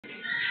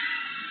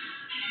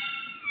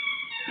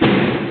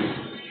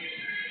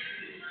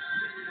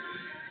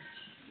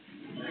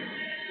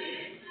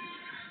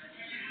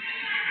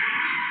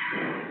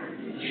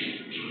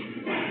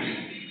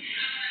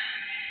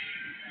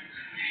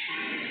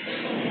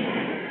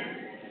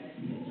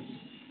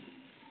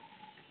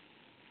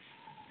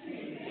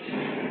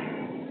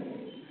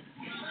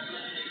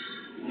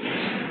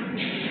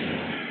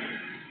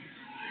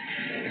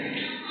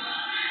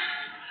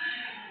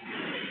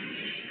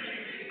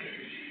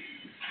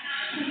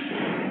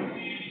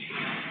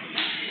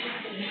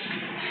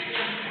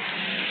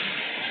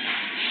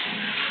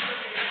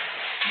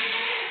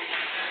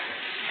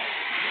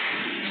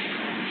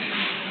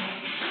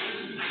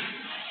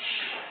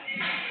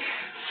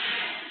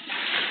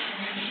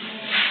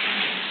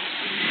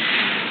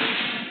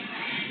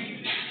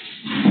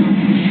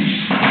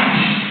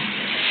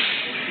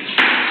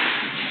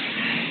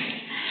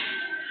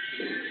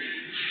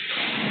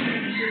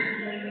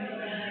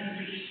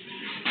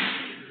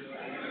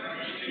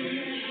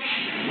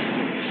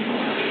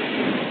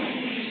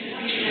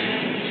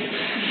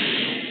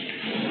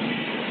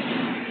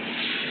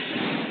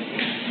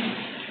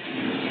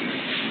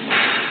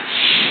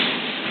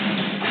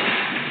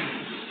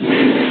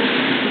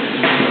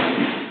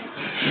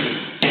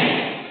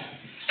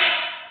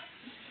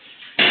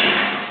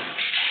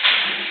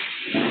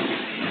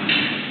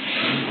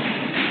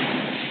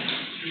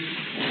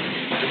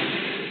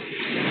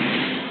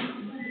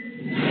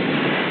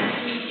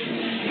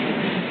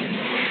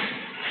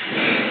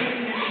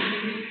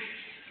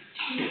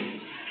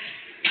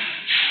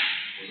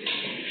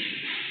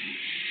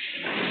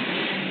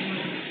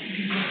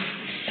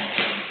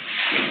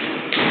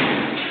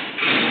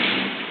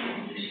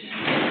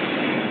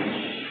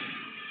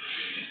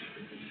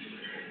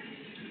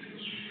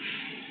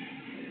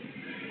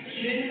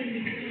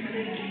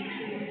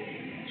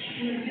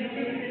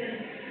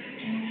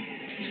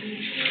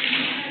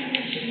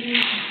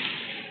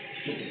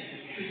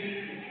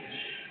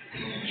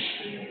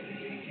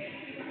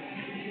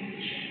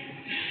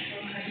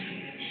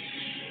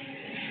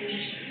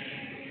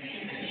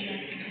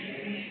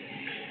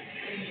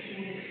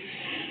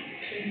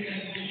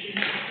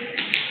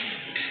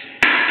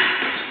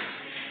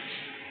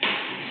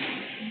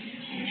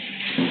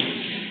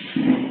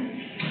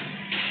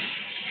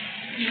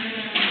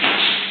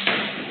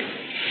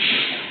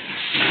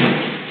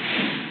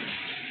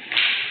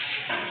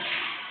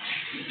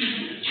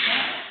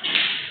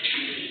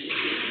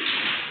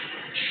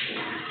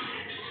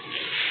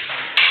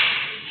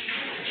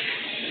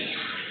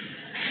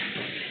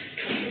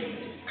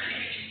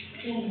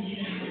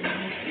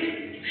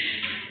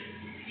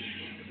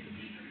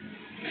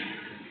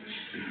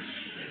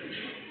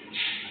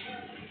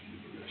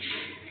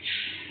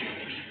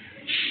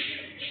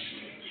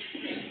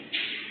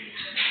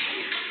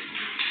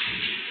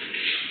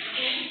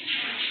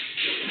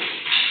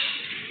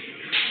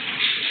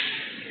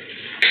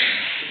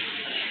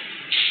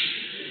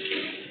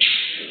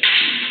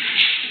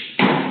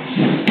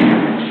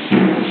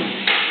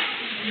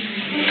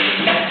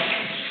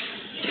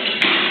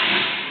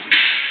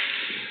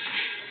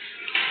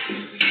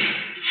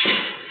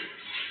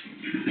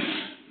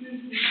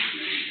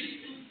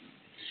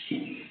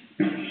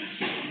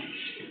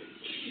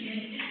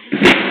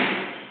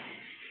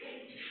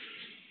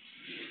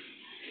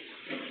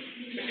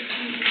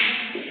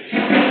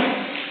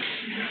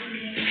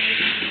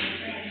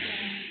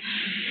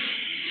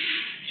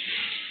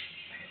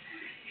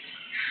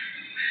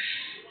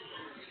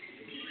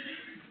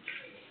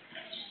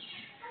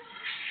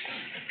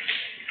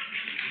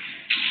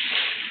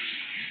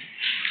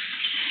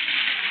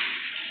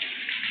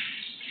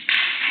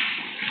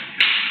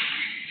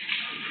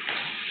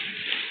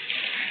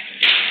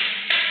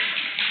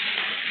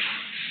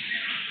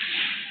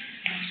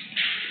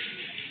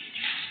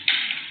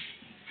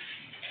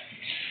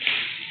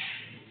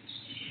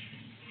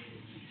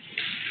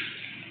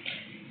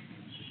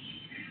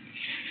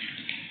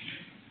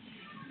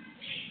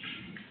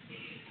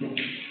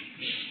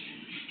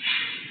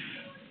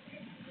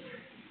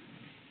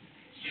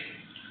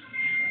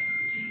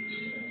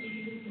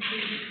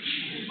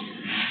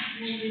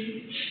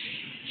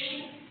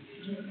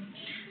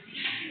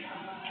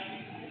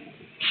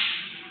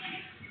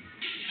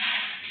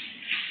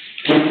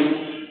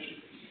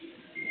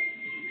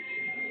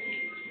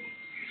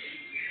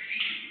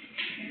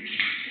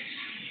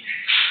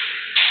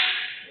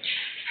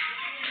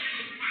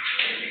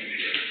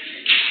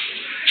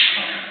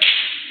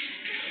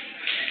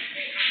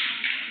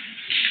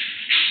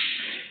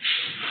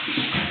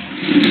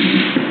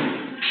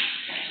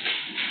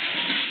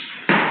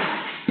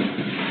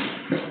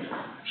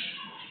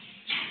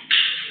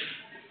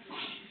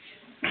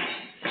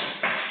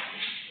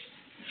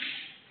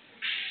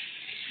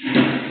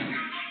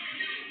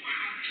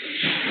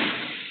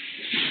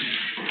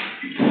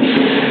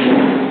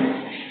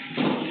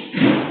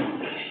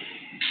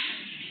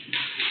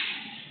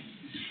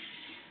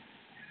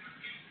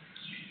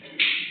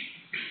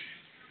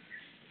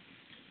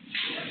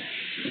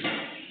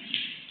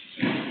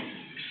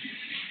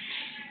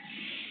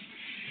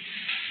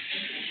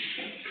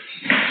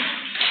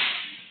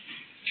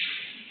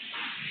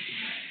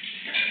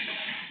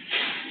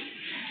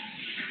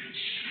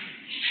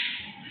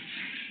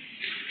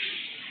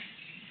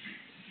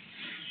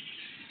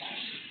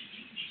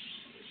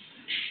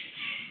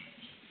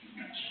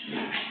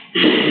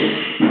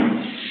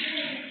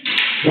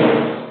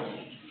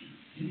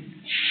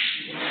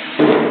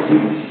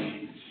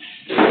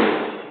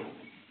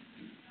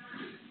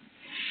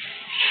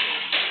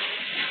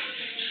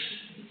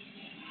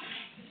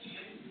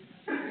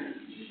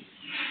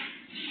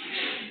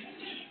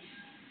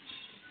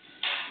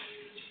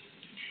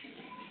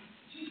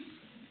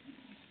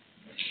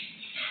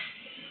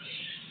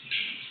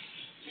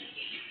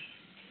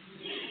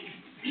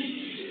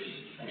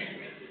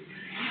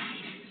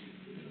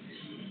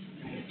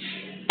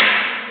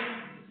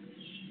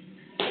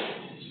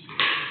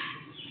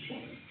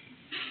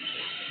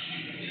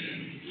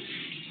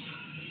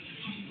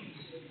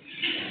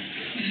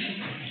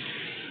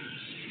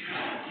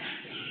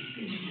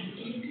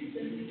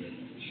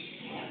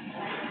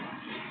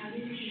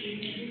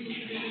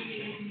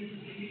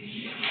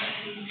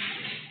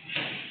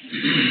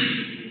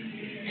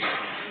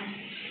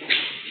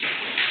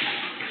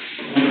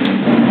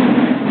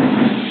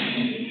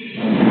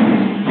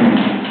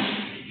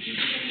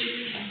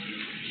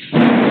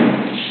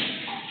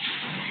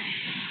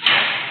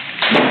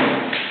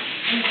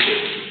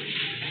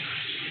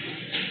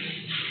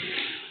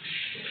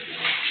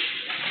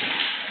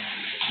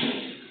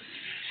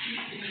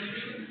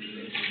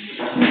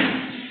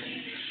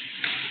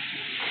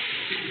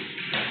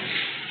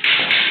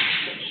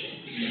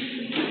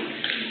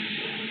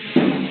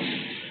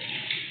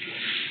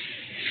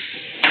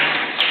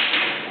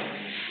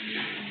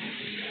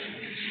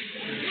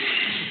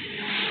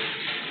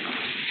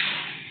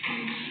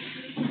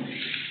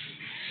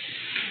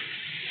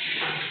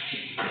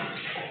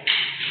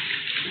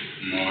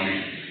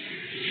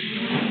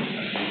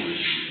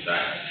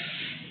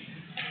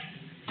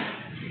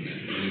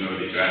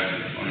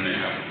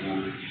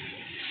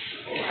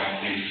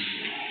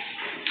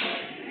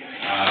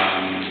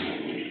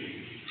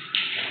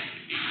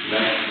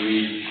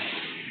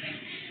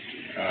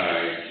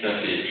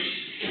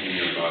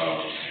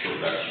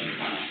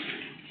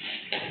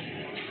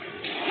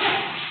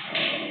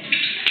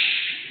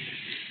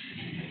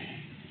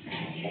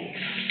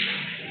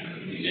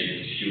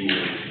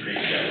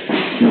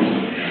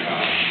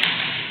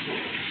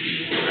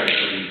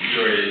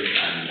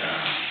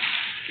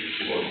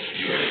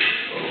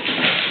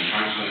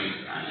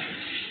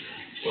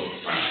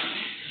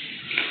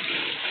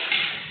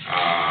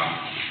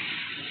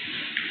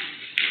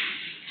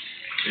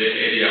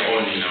earlier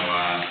on in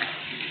our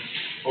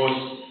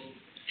course,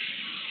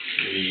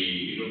 we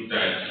looked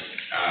at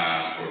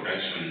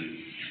production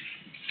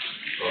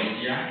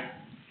frontier.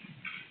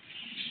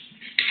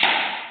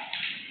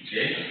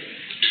 Okay.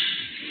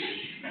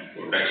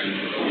 Production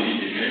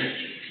probability test.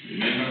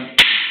 Remember?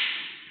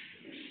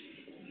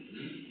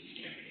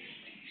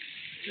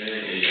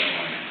 Earlier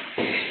on,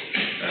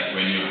 that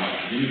when you have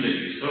limited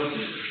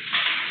resources,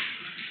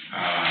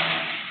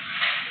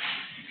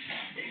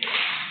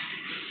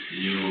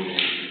 you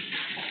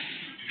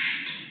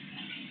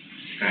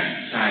can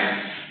decide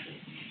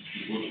to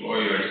put all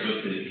your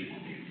resources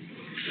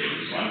to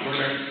one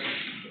product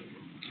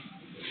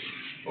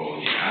or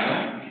the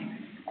other,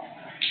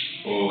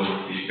 or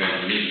you can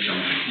make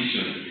some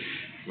decisions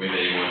whether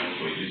you want to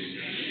produce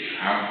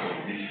half of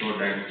this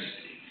product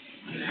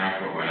and half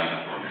of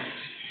another product.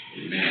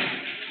 Amen.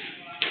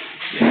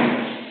 Yeah.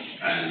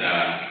 And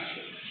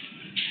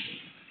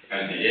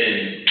at the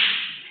end,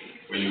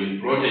 when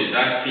you plotted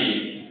that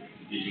thing,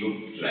 it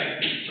looked like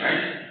this,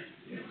 right?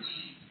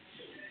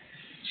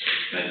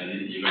 That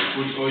you can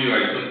put all your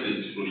resources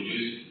to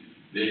produce,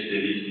 let's say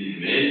this is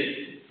maize.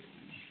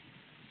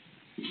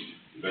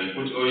 You can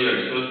put all your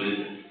resources,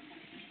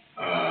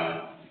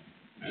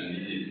 and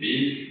this is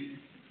beans.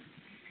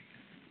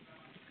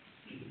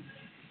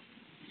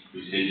 We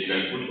said you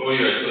can put all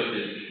your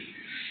resources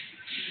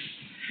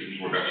in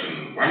production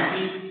of one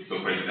thing. So,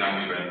 for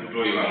example, you can put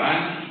all your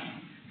land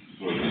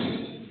to produce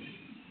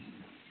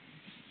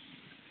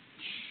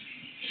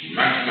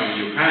maximum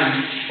you can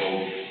of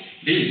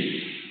beans.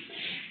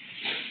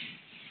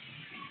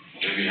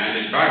 Maybe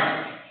 100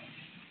 bags,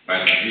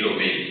 but 0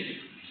 maize.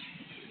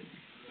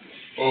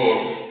 Or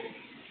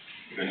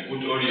you can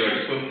put all your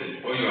resources,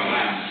 all your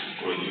land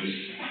to produce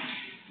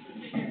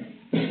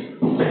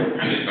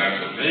 100 bags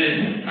of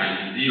maize and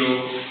 0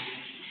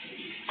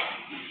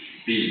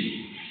 beans.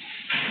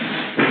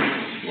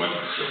 What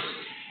resource?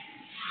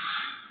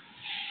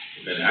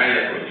 You can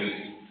either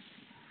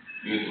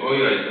use all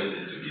your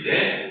resources to be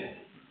there,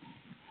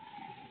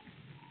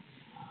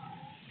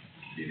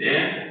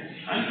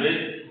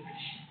 100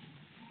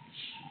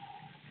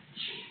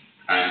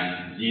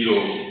 and 0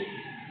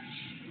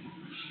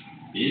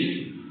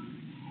 beans,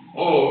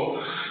 or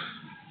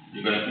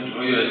you can put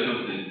all your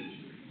resources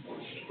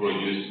to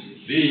produce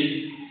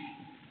beans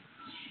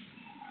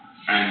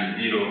and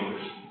 0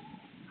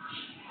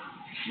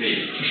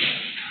 maize.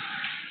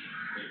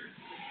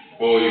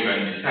 Or you can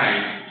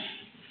decide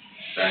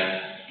that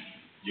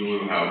you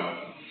will have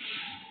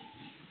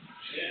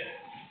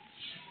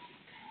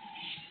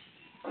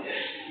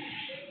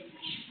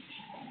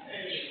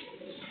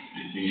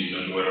this thing is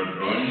not well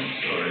drawn,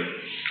 sorry.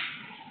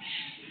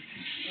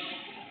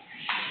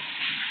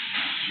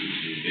 Should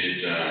be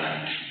better,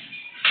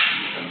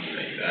 something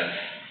like that.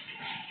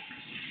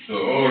 So,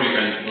 or you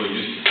can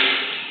produce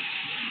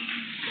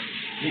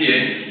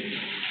here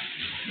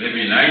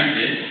maybe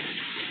 90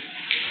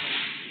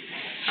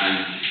 and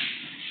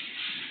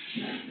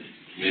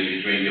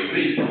maybe 20 of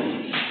this.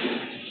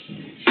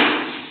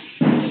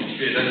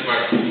 Okay, that's what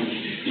it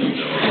means,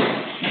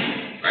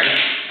 right?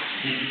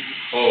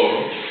 Or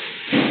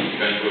you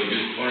can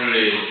produce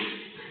only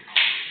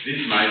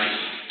this much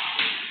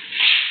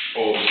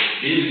of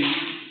this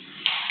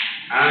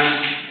and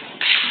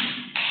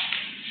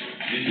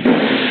this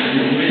much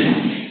of this.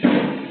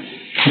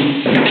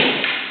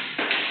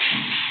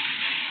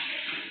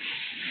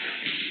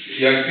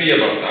 You are clear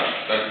about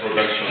that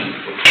production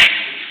possibility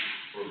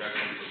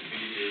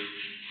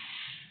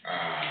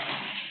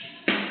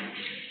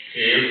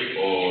cave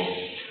or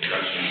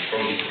production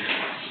frontier.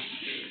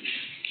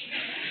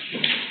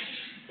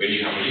 When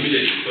you have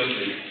limited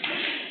resources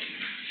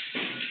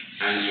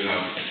and you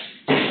have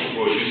to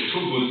produce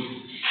two goods,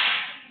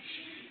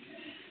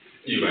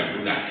 you can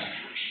do that.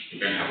 You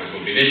can have a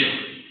combination.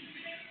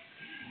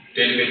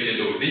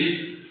 10% of this,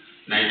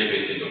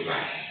 90% of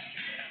that.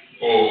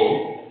 Or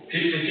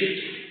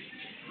 50-50.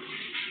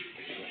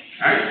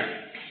 Right?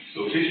 So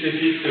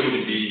 50-50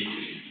 would be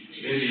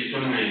maybe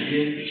somewhere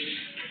here.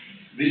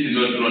 This is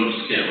not drawn to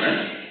scale,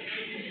 right?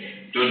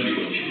 Don't be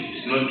confused.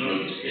 It's not drawn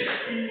to scale.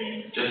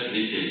 Just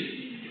listen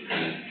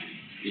and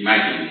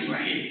imagine in your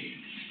head.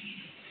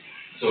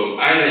 So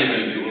either you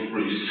can be able to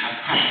produce half.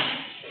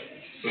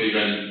 So you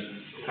can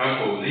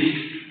half of this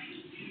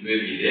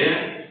maybe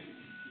there,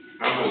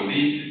 half of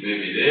this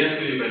maybe there,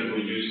 so you can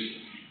produce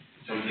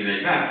something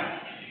like that.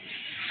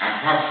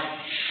 Half.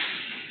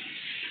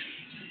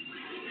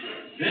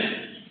 Okay?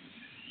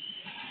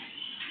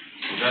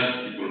 So that's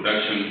the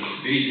production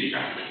possibility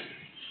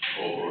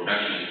or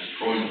production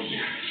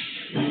frontier,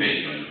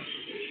 based on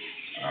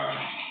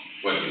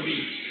what you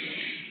need.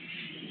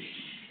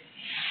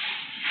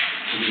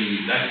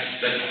 That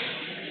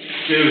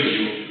tells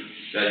you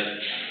that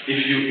if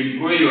you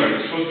employ your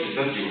resources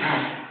that you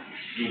have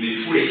to the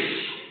fullest,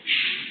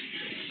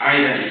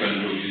 either you can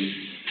produce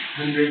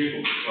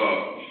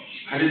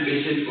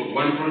 100% of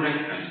one product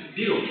and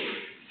 0 of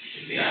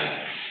the other.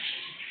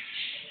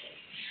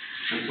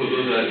 And so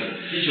those are the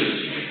decisions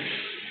you make.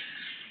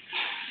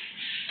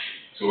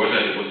 So what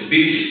are the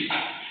possibilities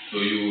So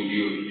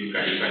you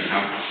can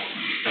have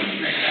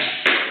something like that.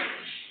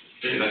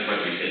 Okay, that's what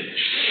we said.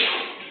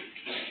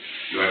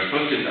 Your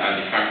resources are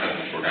the factors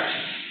of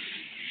production.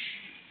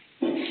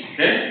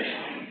 Okay?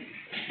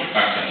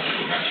 Factors of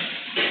production.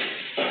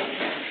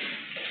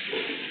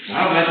 So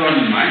have that one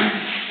in mind,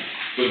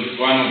 because it's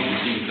one of the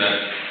things that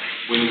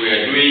when we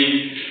are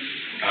doing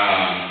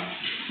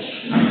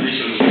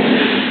application of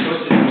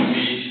resources to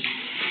meet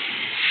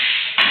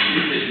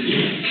limited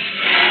needs,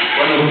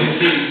 one of the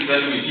things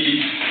that we did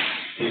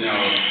in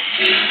our,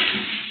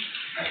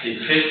 I think,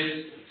 first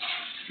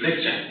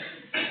lecture,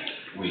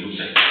 we looked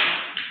at it.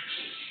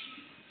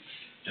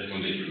 Just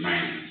wanted to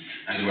remind you.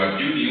 And we are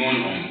building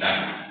on that.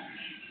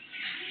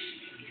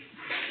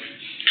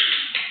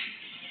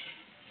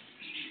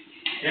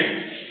 Okay?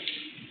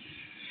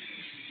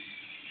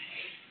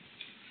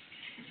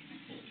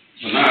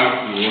 So now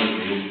we want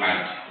to look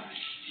at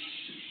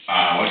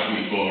what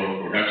we call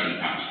production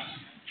functions.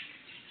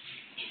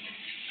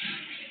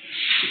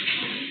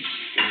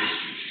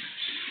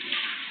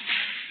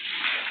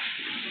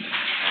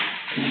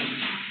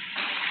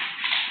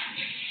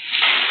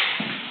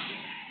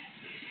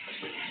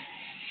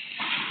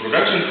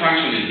 Production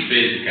function is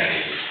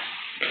basically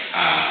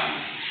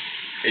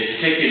a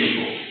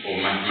technical or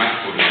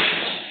mathematical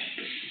relationship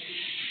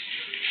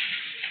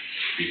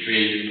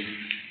between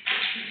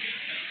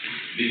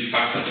these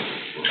factors of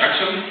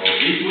production or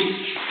input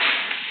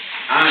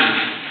and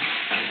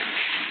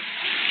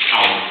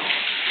output.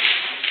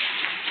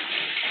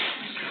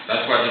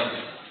 That's what the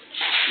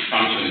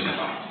function is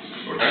about.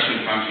 Production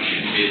function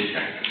is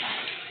basically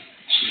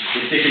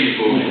a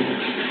technical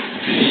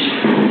definition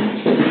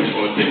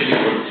or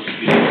technical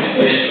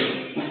representation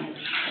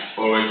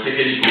or a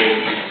technical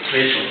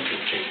expression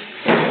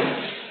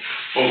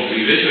of the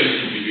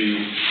relationship between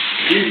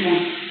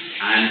input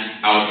and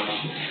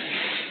output.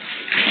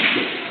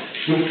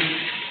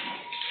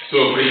 So,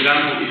 for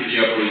example, if you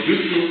are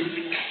producing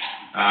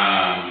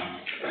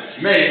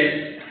maize,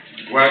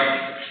 what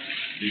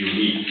do you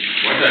need?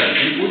 What are the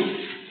inputs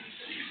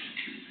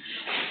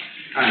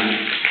and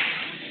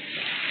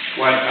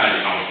what are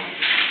the outputs?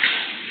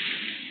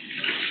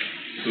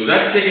 So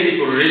that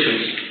technical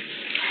relationship,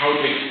 how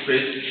to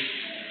express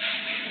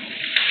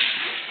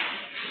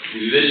the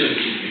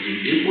relationship between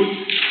input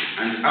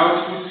and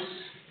output,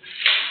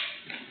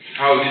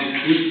 how these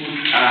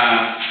inputs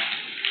are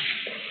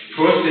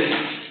processed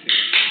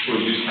to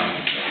produce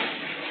something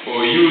or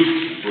used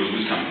to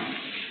produce something.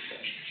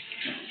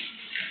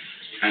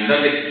 And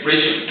that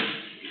expression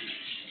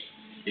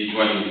is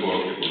what we call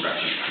the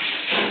production function.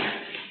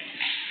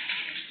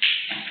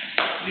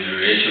 The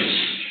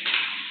relationship,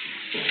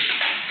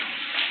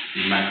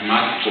 the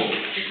mathematical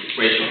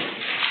expression,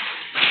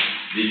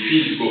 the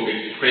physical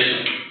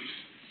expression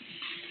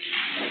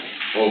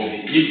of the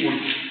input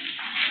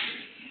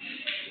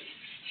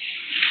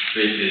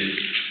versus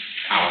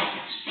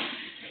output.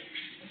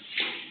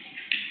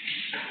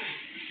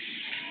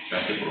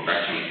 That's the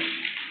production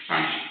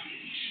function.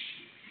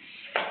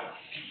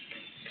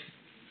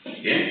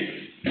 Okay?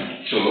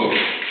 So,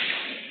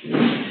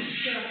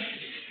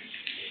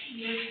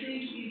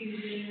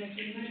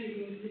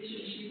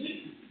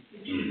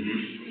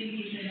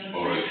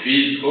 or a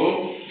physical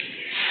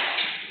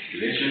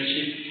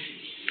relationship.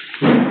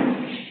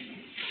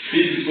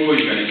 Physical,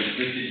 you can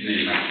express it in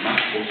a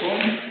mathematical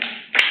form.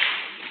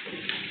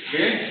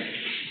 Okay?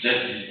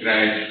 Just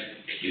describe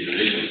the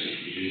relationship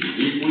between the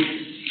input,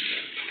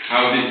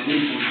 how this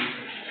input,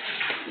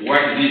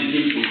 what this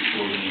input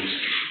produce,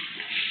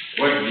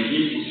 what the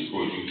inputs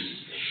produce.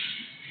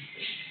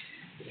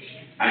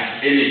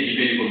 At any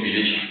given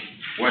combination,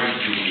 what did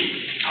you get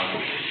out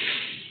of it?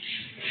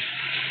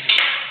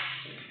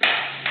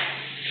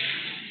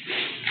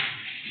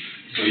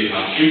 So you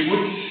have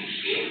input,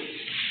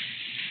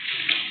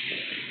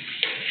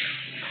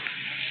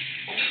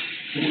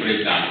 for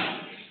example.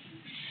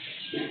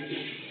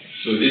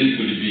 So this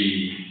could be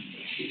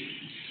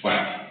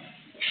what?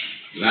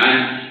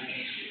 Land,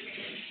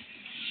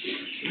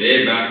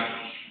 labor,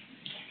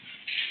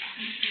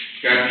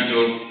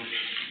 capital,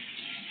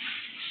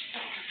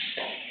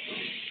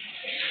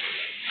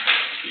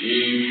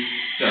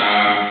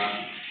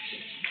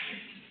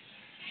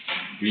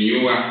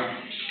 renewal.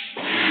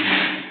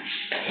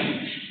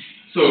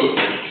 So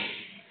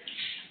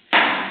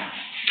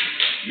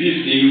these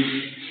things,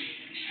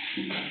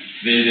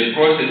 there is a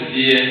process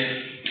here,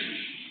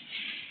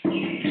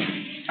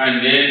 and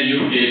then you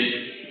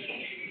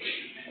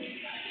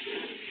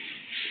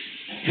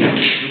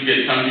get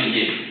something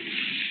here.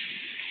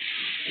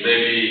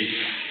 Maybe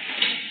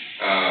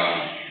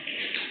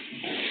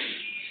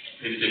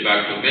 50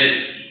 bags of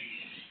maize.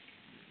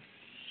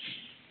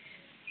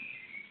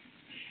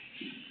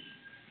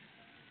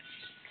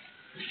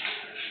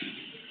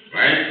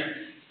 Right?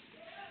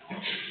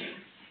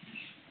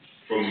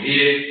 From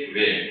here to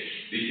there,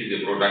 this is the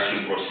production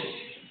process.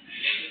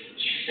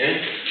 Okay?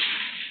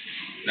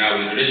 Now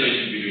the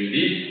relationship between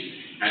this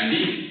and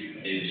this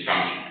is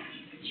function.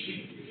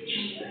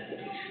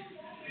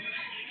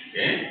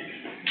 Okay?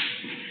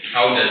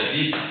 How does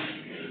this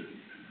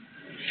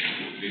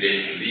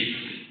relate to this?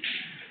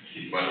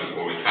 what we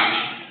call a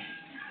function.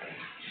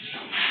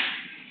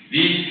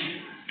 This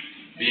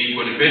being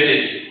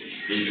converted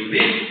into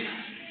this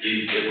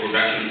is a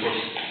production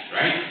process,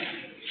 right?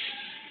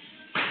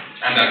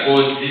 Undergo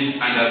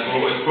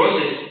a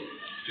process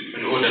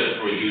in order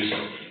to produce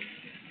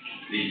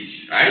this,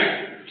 right?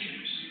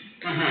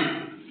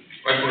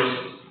 What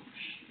process?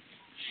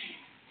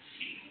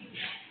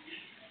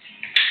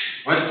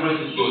 What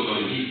process goes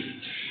on here?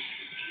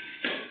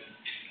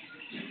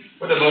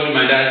 What about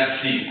my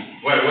dad's thing?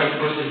 What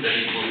process does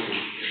it go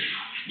through?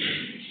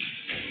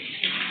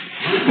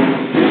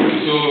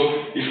 So,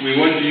 if we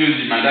want to use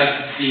the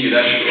Mandasi thing,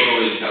 that we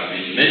always have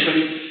been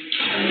mentioning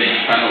and make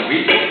fun of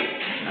it.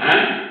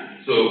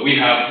 So, we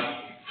have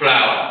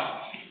flour.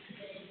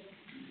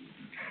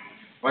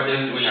 What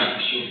else do we have?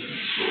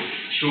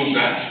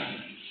 Sugar.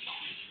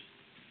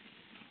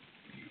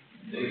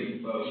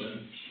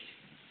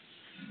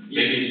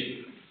 Baking.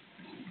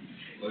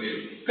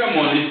 Come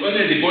on, it's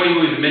only the boy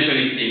who is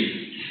mentioning things.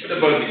 What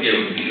about the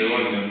girl? The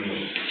one who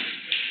knows.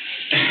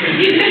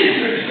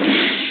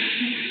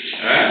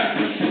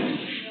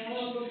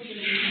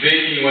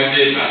 Baking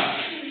whatever,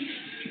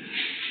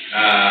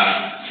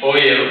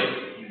 oil,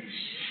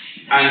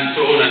 and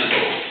so on and so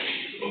on.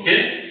 Okay?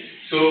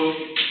 So,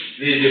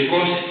 there is a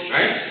process,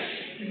 right?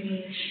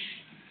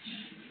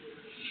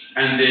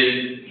 And then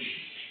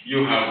you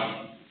have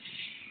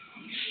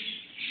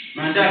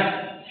Mandasi.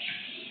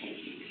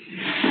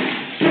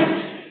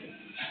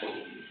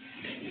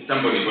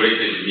 Somebody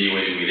corrected me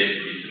when we left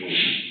this room.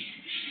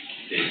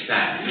 They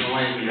said, you know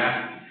why we laugh?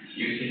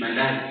 You see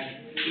Mandasi.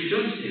 We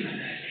don't see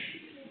Mandasi.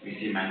 We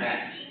see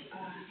Mandasi.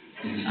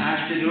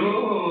 I said,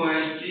 oh,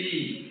 I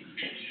see.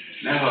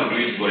 Now how do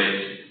we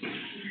correct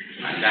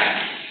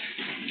Mandasi?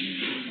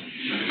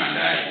 Not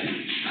Mandasi.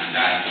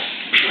 Mandasi.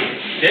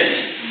 Okay?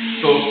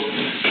 So,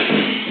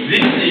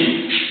 this thing,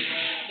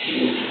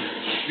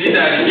 these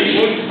are the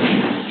inputs,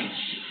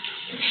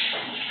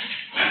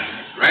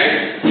 right?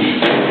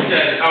 These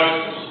are the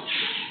outputs.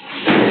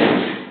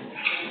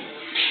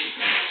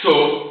 So,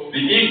 the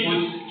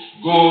inputs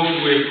go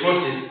through a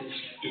process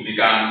to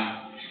become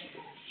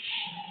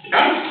the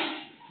output.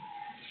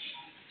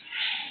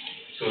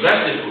 So,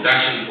 that's the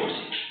production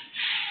process.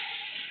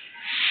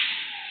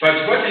 But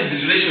what is the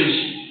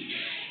relationship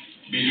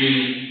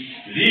between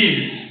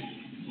these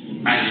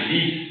and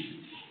these?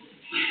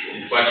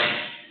 Is what is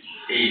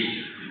the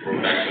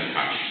production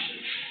function.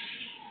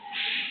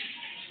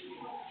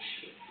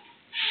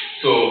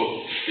 So,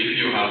 if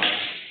you have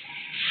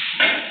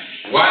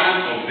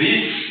one of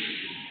these,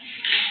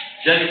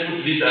 just put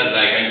this as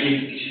like an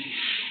input.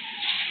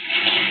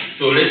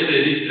 So, let's say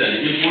this is an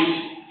input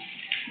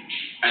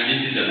and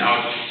this is an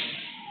output.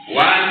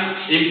 One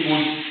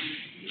input,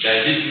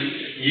 does it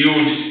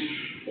yield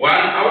one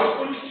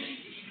output?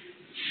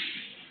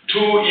 Two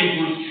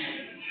inputs,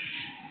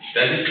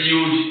 does it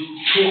yield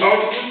two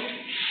outputs?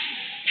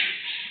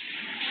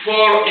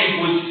 Four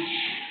inputs,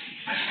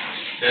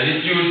 does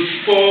it yield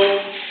four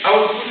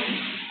outputs?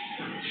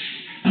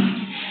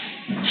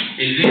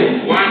 Is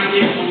it one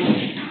input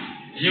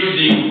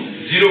yielding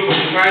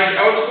 0.5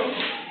 output?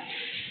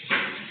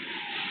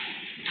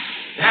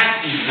 That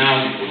is now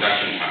the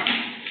production function.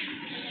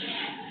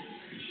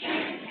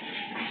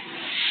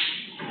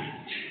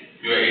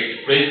 You are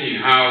expressing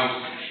how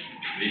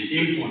the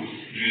inputs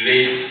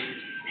relate,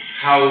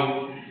 how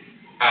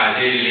are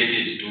they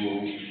related to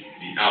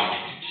the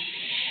output.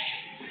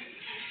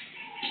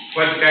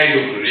 What kind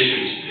of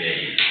relationship there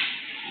is?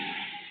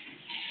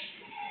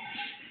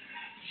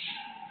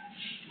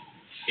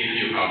 If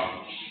you have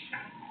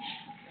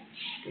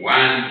 1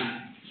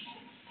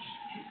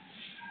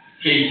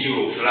 kg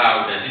of flour,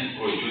 does it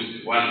produce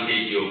 1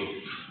 kg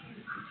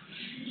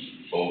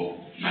of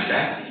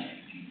Mandasi?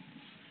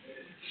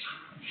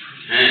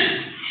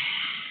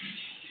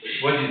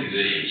 What is the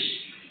relationship?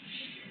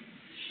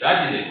 That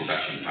is a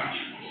production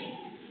function.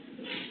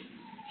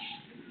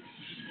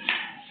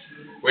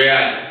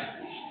 Whereas,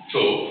 so,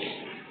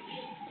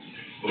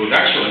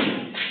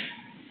 production,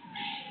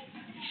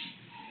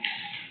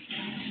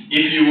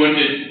 if you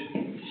wanted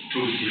to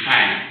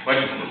define what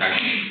is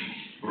production,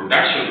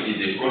 production is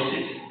a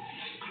process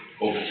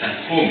of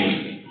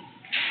transforming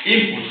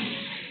inputs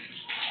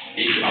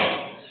into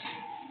outputs.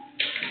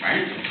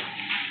 Right?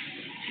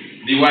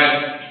 The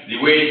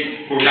word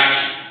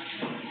production.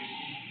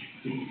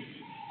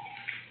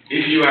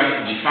 If you are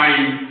to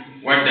define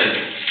what does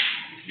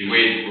the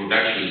word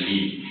production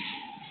mean?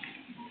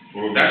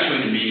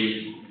 Production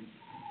means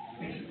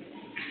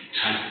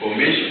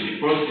transformation, the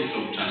process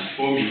of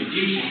transforming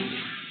inputs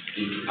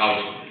into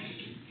outputs.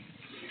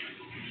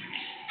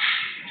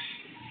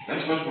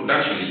 That's what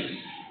production is.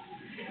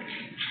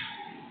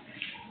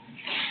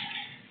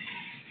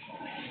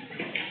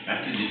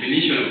 That's the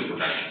definition of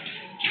production.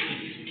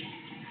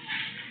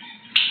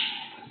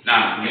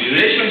 Now, the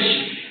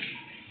relationship,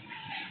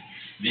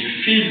 the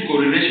physical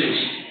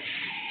relationship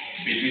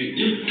between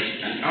input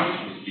and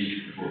output is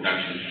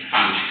production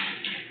function.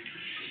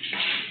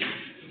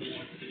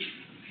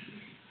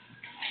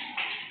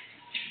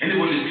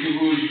 Anybody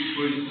who is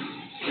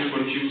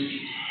confused?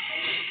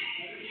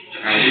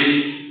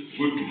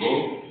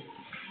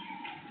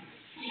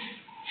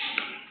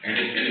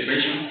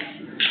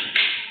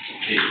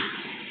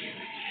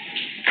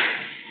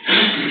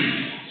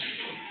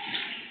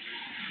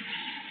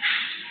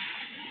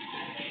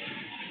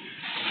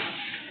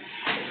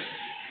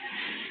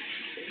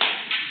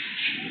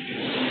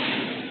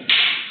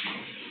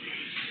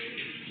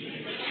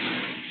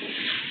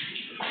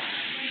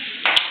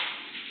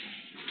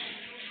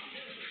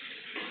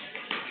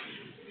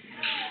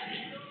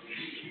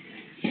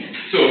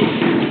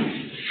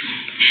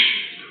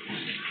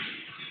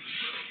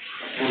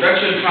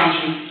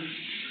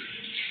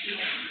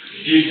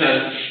 gives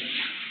us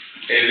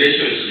a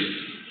relationship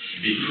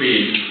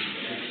between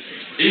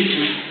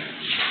input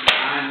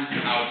and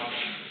output.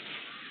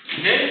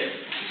 Okay?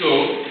 So,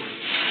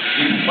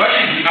 what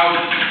is the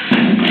output?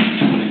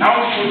 The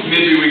output,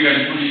 maybe we can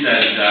put it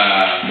as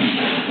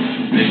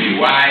maybe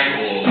Y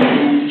or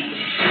U.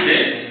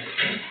 Okay?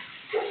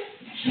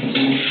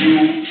 Q,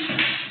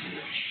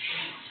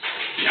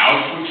 the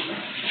output.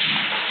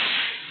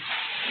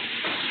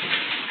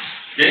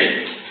 Okay?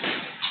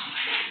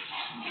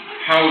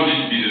 How would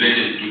it be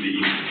related to the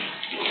input?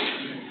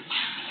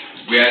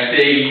 We are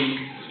saying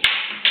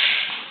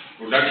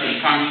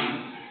production function.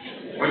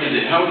 What is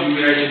it? How do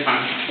we write a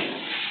function?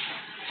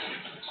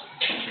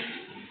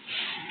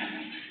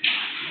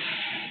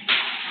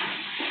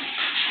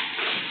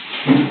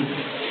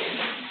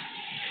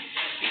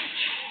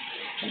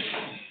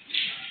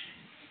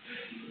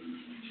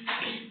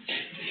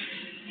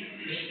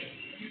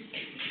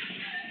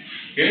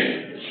 Okay?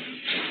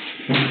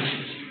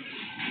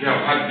 We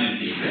have had these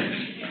things, right?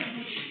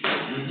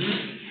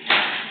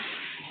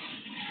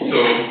 So,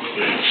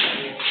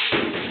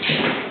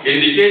 in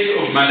the case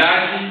of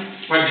Malazi,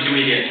 what did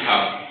we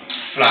have?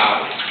 Flour.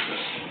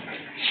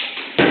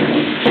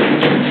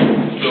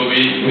 So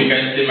we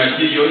can say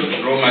materials,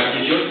 raw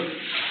materials.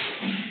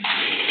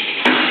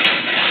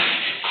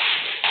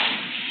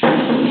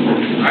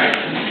 Right?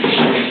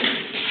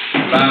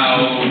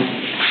 Flour,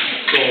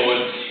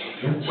 salt,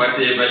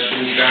 whatever,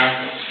 sugar.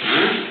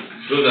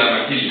 Those are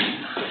materials.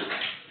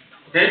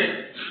 Okay?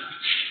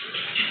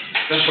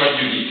 That's what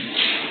you need.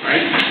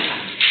 Right?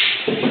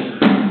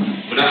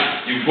 So that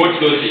you bought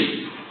those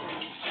things.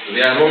 So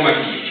they are raw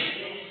materials.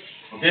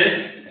 Okay?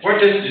 What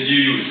else did you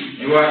use?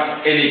 Your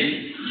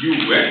energy. You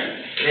were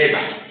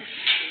labor.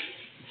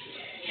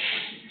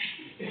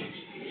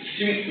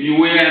 You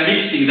were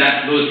mixing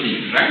those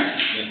things, right?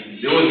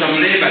 There was some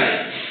labor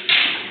there.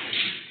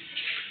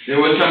 There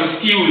was some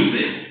skills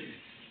there.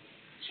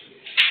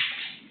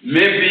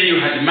 Maybe you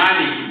had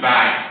money to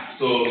buy,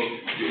 so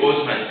you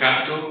also had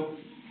capital.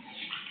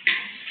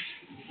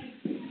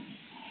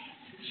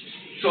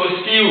 So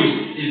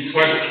skills is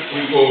what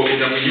we call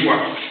entrepreneur.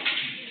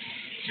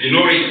 The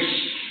knowledge,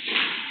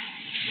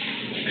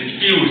 the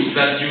skills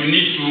that you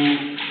need to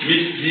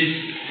mix this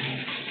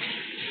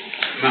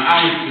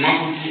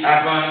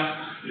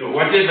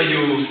whatever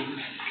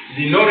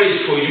the knowledge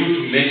for you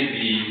to make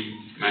the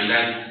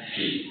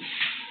mandazi.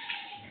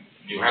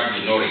 You have the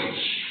knowledge.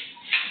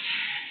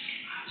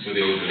 So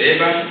there was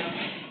labor,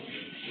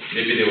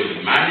 maybe there was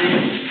money,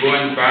 go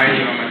and buy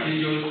your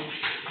materials.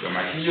 Your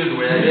materials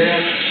were there,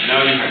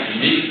 now you have to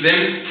mix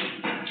them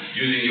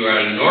using your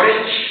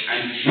knowledge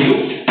and skill.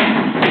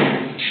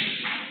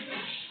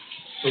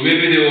 So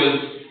maybe there was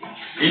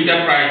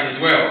enterprise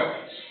as well,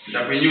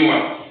 entrepreneur.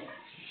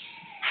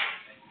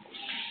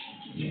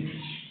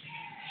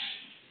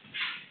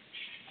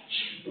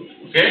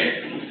 Okay?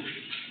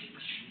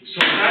 So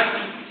that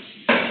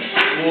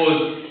was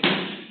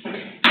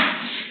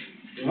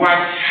what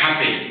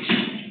happened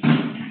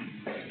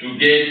to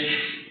get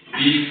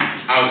this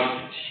output.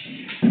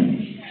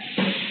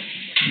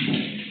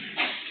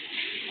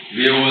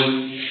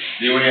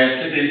 There were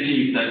certain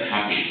things that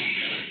happened.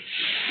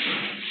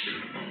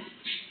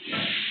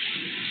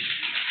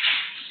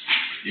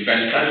 You can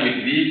start with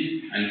this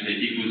and say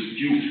equals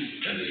Q,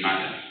 doesn't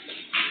matter.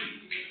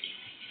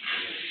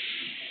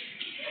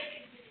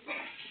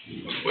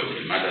 Of course,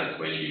 it matters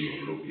when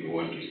you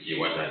want to see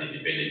what are the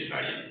dependent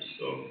variables.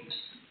 So,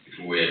 if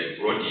we were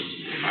brought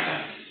it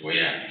matters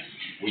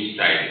which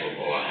side of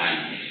our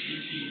hand is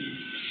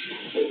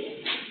the.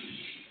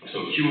 So,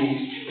 Q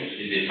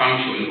is a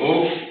function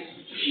of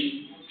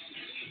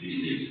this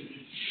thing.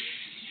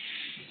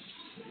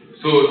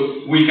 So,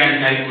 we can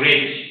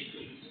calculate.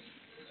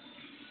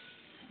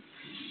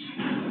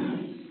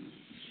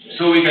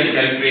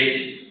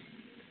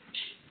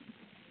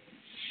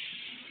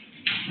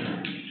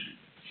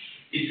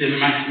 It's a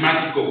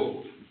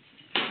mathematical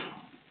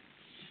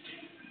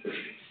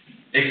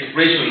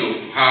expression of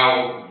how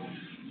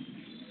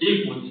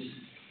inputs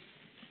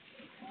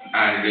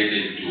are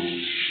related to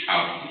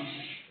outputs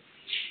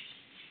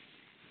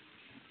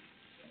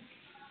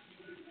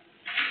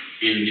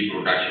in the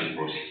production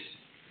process,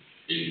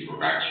 in the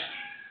production.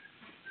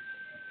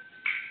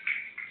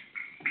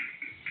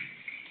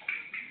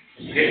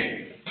 Okay?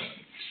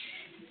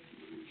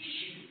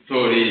 So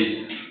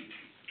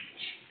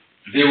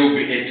there will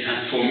be a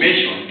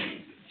transformation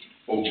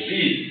of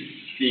these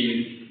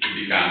things to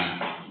become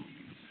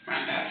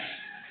mandazi.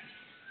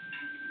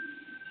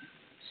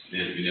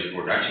 There's been a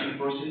production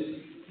process,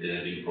 there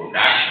has been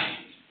production.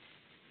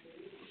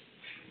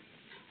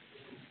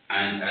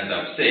 And as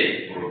I've said,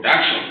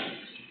 production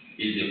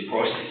is a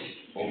process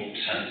of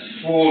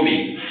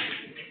transforming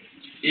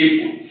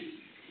input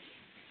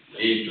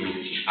into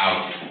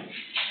output.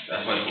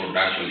 That's what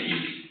production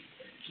is.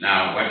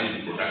 Now, what is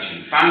the production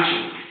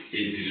function?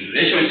 It's the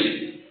relationship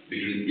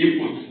between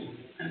input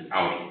and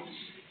output.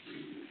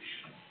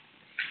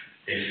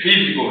 A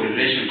physical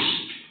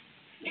relationship,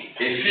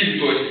 a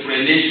physical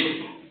explanation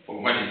of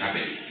what is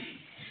happening.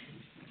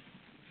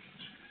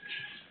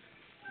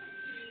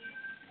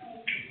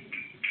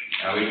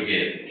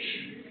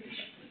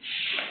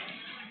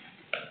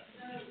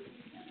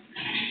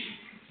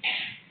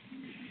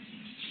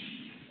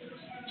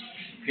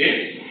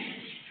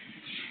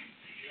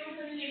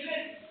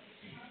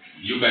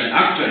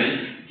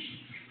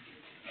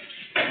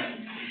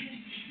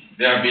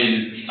 there have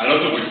been a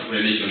lot of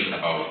explanations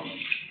about it.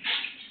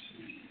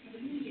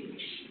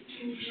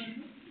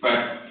 But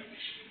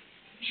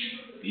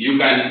you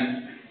can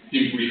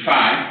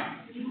simplify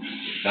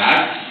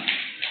that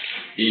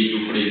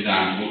into, for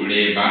example,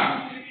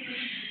 labor,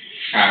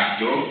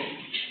 capital,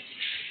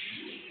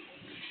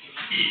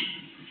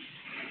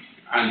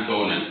 and so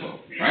on and so on,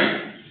 right?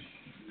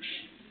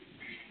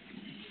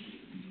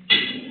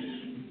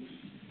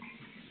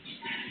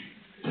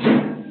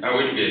 Are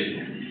we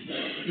together?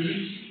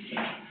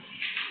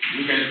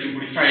 You can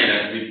simplify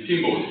that with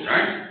symbols,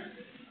 right?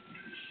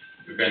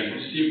 You can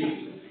put symbols.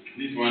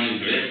 This one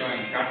is labor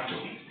and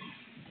capital.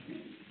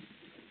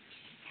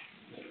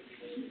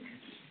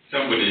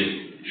 Somebody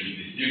is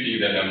disputing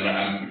that I'm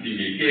putting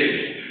a K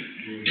there.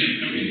 I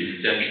mean,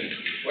 it's just,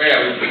 where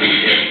are we putting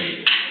K?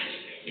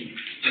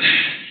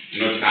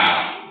 Not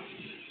R.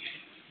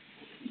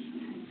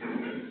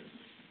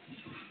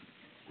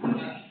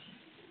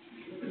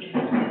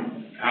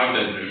 How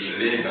does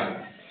labor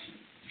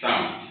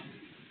sound?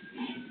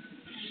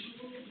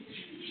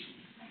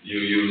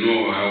 You know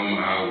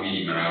how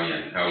we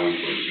Malawians, how we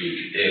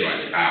confuse L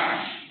and R.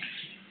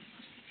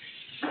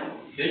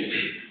 Okay?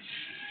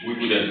 We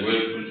could as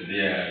well put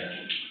there,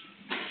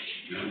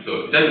 so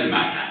it doesn't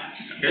matter.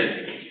 Okay?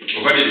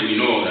 Provided we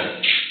know that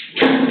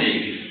we're saying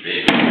this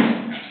labor.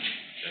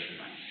 Doesn't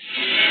matter.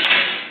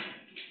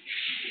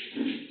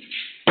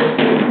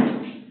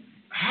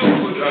 How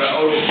could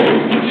all of you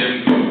in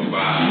terms of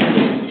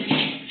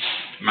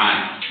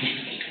math?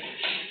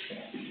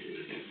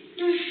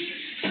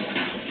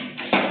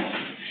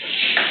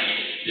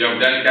 You have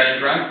done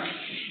calculus?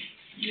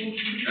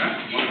 Yeah,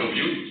 most of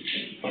you.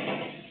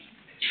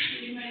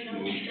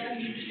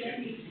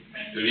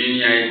 The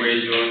linear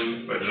equation,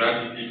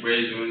 quadratic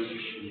equation,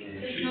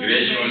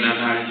 regression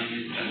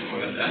analysis, and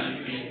all of that.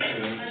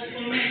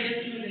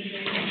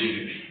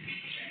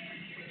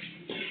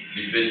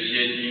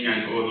 Differentiating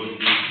and all those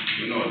things,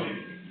 you know,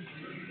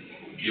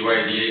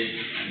 DYDX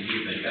and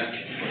things like that.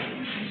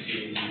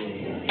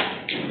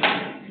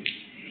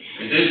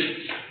 Is it?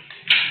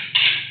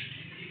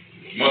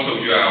 Most of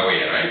you are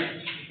aware, right?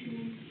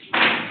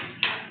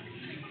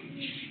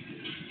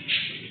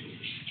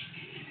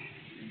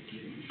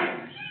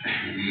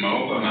 No,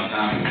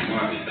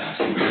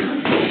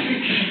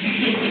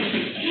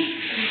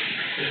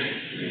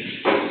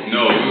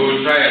 we will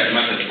try as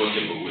much as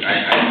possible. I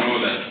know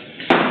that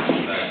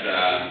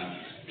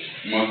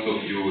most of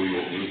you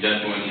just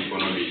want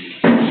economics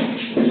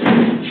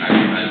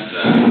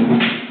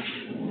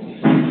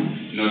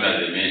not as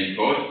the main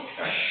course,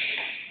 but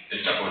a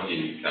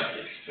supporting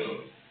subject. So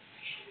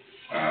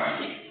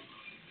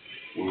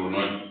we will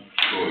not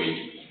go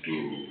into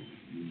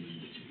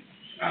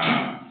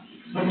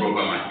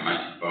proper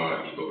mathematics or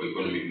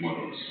economic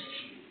models.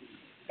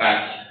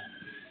 But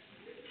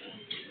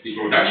the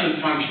production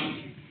function,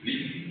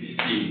 this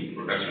thing,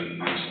 production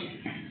function,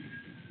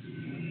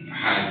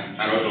 has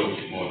a lot of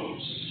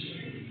models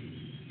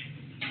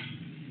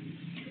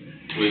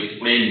to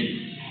explain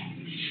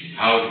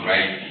how to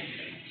write.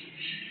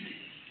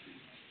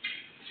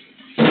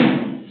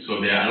 So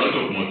there are a lot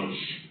of models.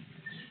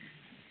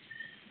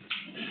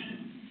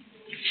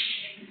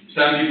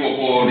 Some people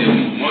call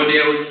them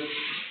models.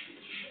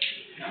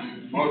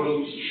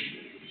 Models.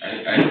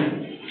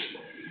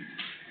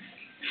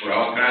 For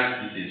our class,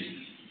 this is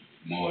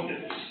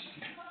models,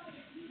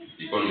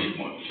 economic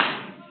models.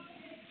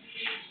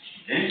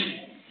 Okay?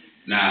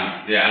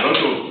 Now, there are a lot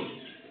of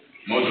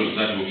models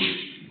that we will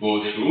go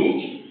through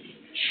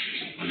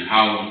on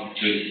how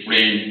to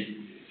explain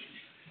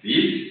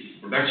this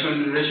production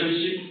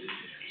relationship.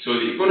 So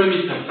the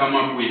economists have come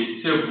up with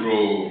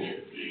several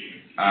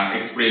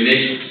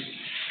explanations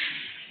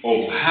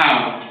of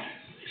how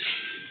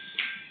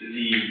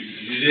the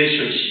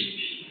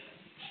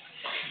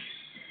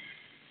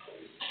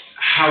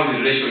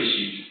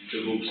relationship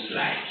looks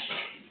like.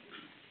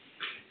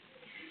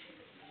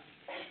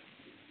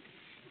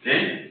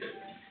 Okay?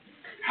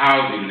 How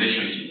the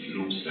relationship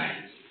looks like.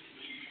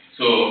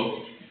 So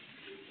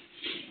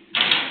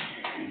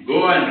go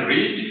and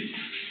read.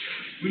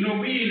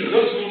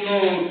 Those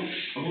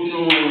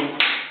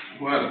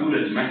who are good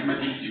at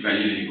mathematics, you can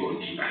easily go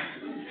deeper.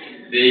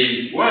 There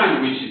is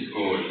one which is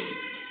called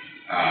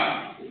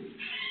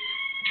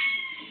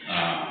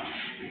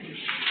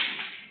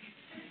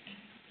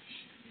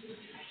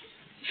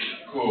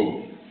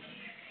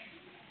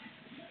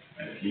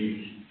I think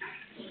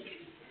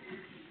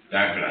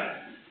Douglas.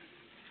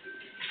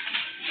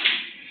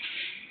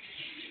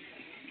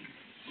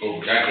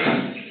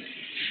 Douglas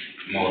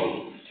model.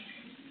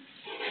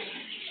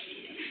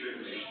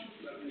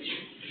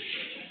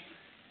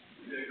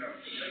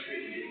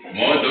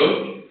 Model.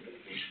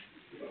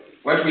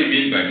 What we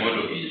mean by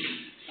model is,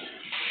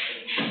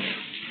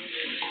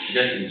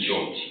 just in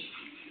short,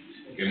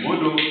 a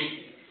model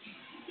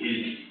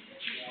is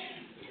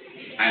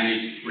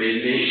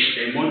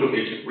a model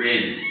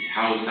explains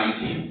how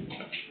something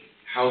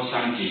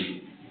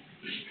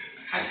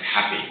has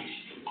happened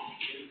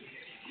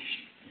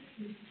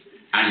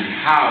and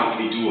how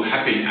it will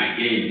happen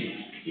again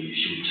in the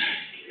future.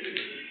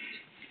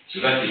 So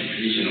that's the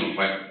definition of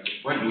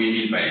what do we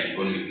mean by an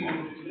economic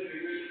model.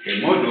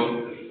 A model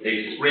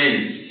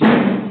explains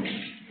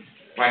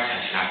what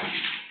has happened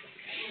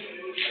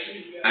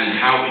and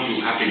how it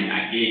will happen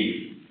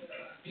again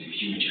in the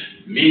future.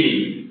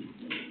 Meaning,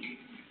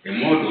 a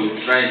model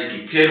tries to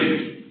tell you,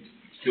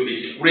 to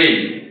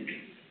explain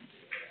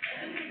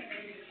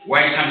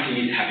why something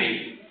is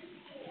happening.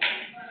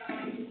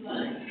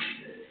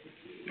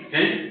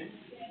 Okay?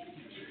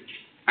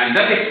 And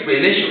that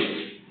explanation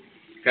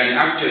can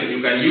actually,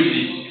 you can use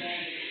it.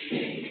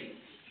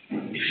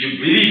 If you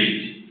believe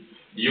it,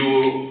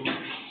 you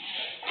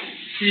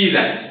see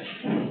that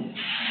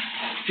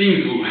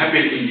things will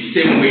happen in the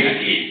same way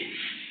again.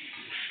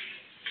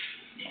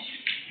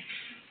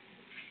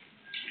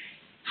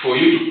 For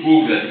you to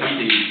prove that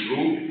something is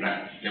true, like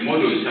a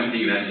model is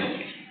something that is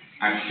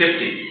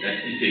accepted, that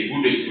is a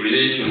good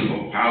explanation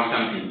of how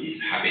something is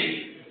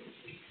happening.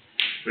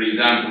 For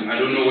example, I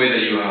don't know whether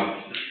you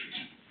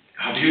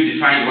have you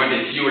defined what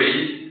a theory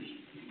is?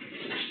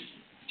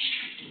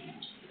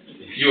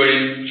 A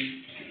theorem,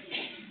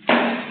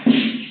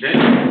 okay?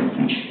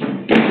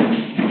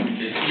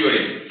 A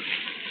theorem.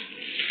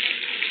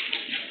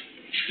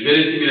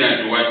 Very similar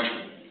to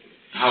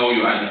how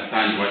you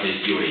understand what a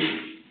theory is.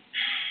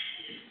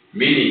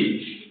 Meaning,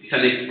 it's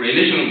an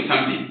explanation of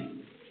something,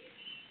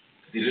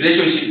 the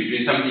relationship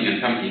between something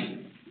and something,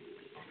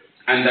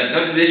 and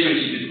that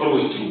relationship is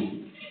always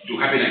true, to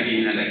happen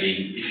again and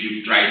again if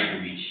you try to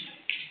do it.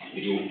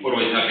 It will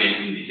always happen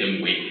in the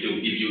same way. It will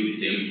give you the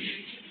same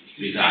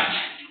result.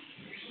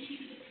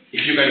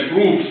 If you can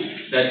prove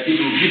that it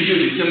will give you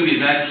the same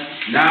result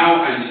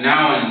now and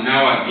now and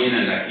now again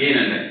and again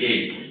and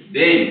again,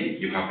 then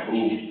you have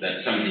proved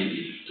that something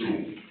is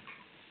true.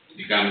 It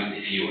becomes a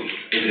theory.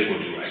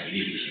 Everybody will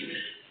agree with you.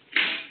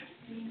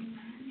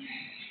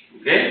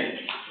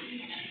 Okay?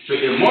 So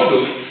a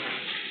model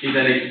is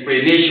an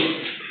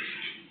explanation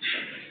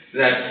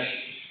that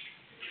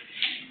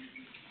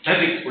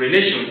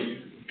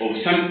explanation of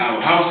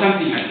how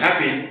something has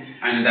happened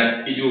and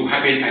that it will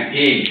happen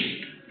again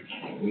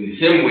in the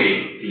same way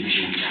in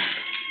future.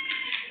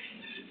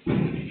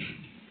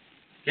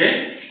 Okay?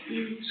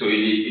 So in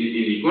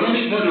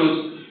economic models,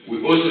 we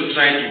also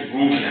try to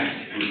prove that.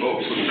 We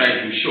also try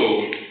to show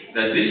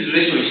that this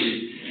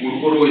relationship will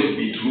always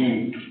be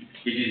true.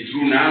 It is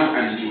true now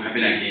and it will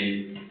happen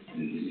again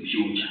in the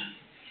future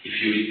if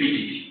you repeat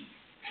it.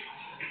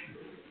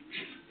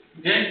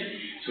 Okay?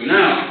 So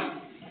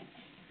now,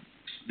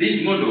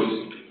 these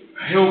models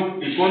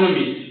help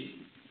economists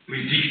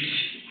predict.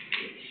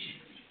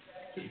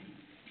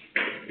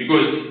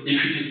 Because if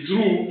it is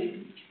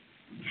true,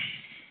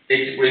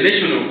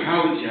 explanation of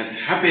how it has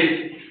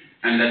happened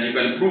and that you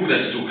can prove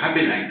that it will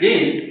happen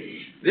again,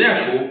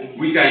 therefore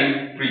we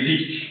can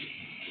predict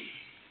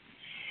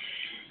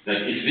that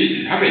if this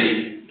is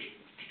happening,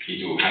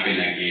 it will happen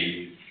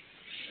again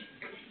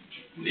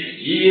next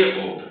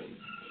year or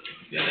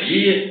the other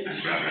year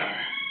and blah blah.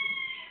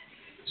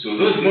 So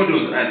those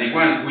models are the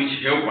ones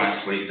which help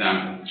us, for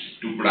example,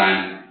 to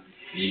plan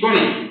the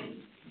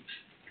economy.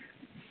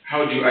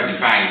 How do you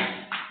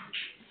advise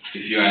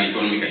if you are an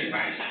economic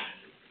advisor?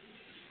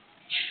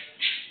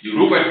 You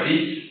look at the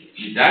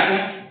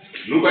data,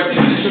 look at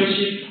the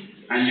relationship,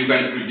 and you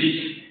can predict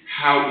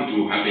how it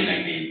will happen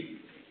again.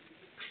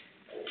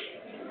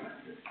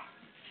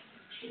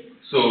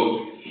 So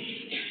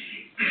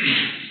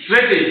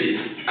strategies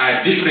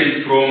are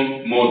different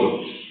from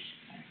models.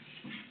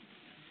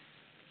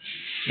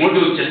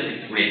 Models just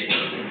explain.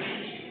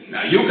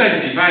 Now you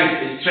can devise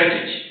a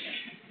strategy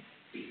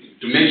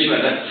to make sure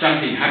that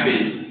something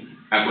happens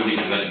according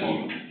to that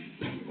model.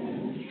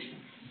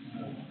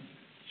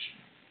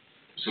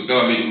 So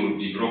government will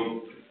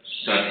develop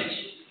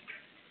strategy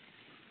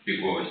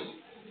because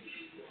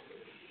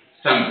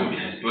somebody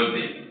has told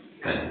them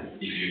that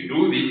if you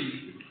do this,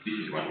 this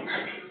is what will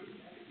happen.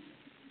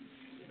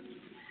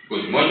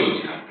 Because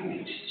models have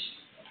proved it.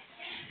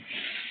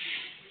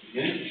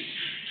 Okay?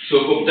 So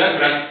of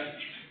Douglas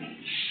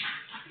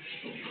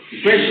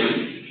equation,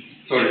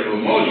 or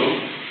model,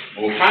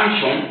 or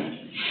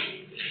function,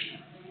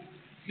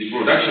 the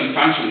production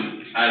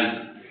function as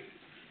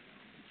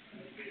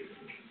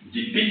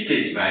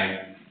depicted by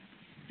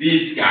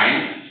these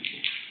guys,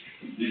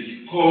 this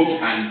Cobb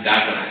and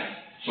Douglas.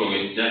 So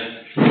it's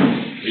just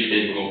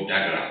written Cobb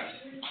Douglas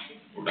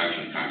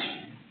production function.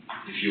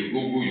 If you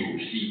Google, you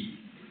will see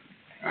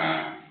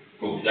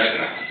Cobb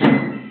Douglas.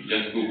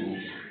 Just Google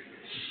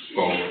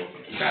Cobb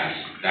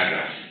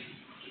Douglas.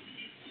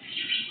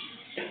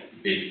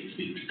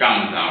 It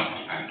comes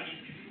out as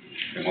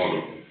a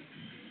model.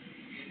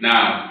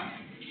 Now,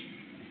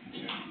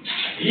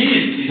 here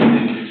is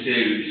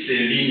a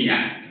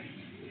linear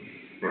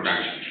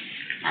production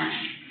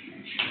function.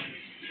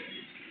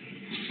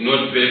 It's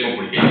not very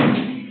complicated.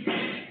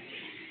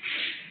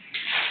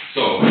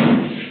 So,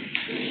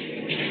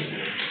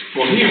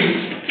 for him,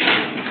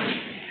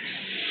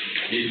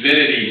 it's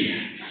very linear.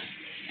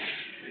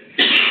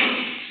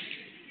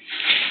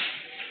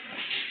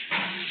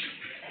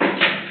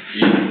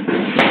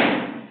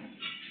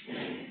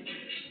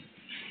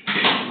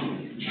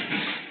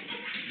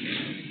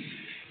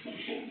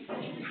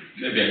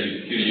 maybe I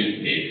should still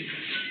use A.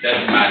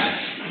 Doesn't matter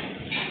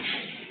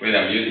whether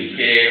I'm using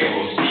K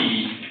or C,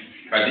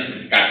 but this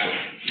is cathode.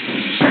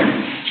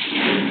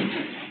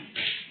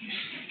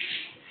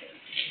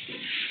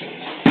 So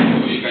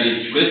you can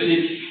express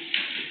it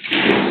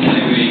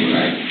any way you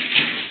like.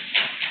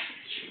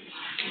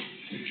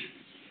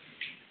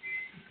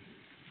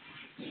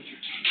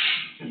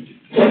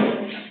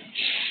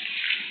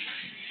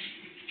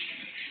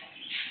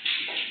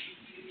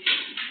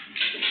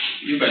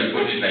 You can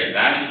put it like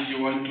that if you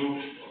want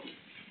to,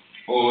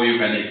 or you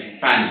can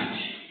expand it.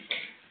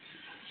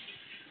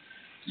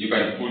 You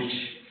can put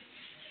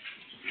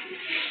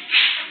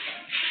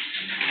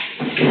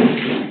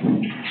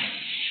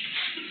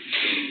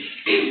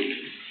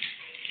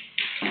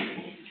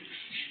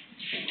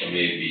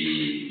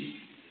maybe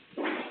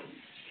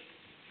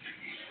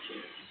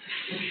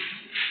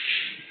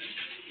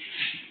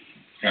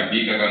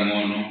kabika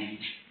kangono,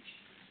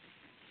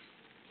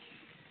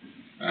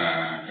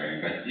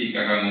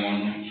 kasika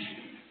kangono.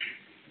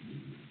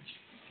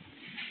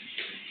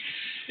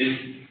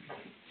 It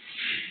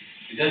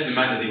doesn't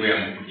matter the way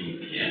I'm putting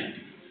it here.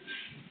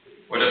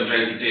 What I'm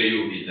trying to tell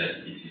you is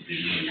that it is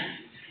linear.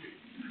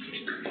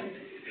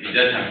 It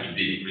doesn't have to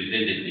be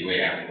represented the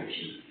way I put it.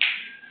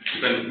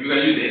 You can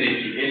use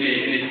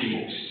any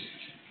symbols.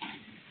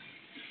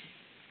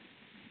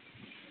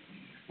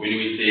 When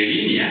we say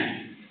linear,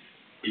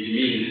 it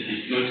means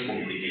it's not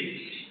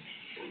complicated.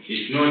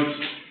 It's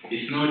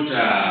not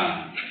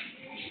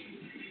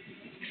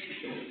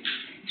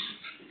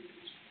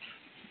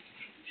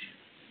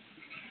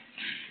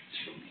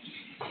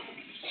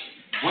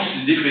what's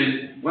the difference?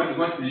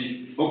 What's the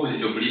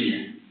opposite of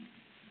linear?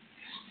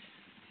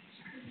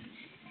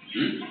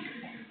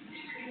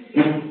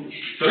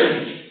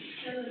 Sorry?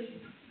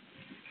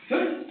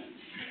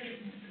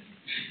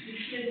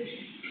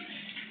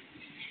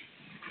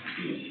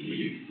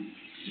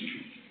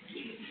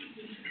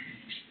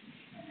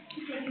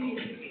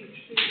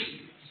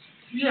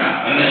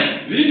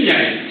 Yeah, linear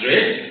is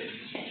straight.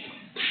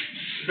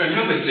 You can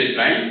have a straight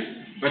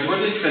line, but what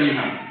else can you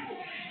have?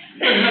 You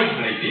can have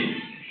like this,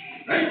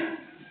 right?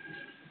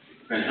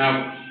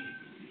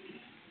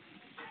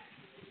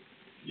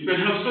 You can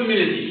have so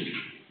many things.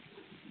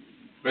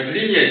 But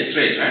linear is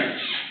straight, right?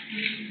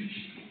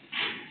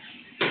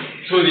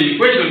 So the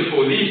equation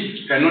for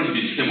this cannot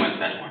be the same as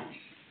that one.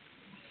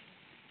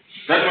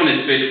 That one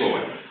is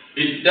straightforward.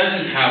 It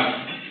doesn't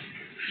have,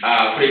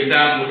 for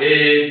example,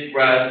 a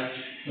plus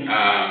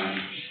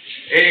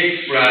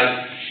x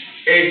plus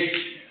x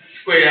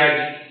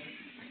squared.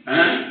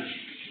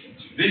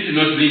 This is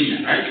not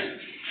linear, right?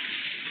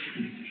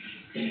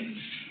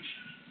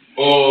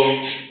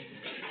 Or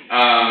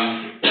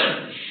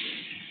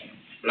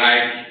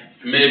like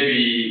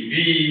maybe b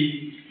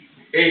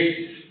x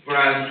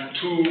plus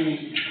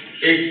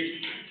 2x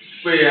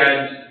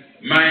squared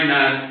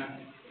minus,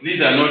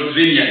 these are not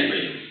linear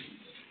equations,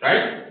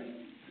 right?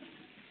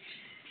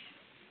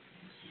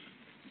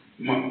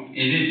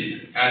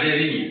 Are they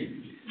linear?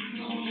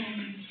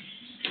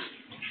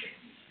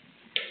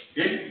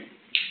 Okay?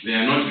 They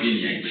are not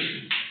linear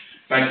equations.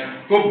 But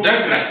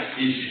Cobb-Douglas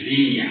is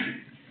linear,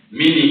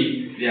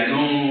 meaning there are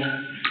no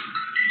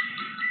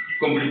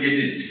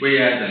complicated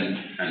squares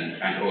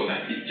and all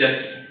that. It's just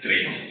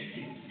straight.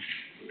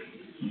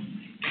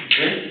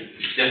 Okay?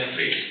 It's just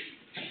straight.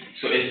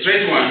 So a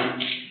straight one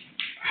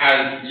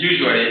has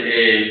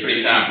usually for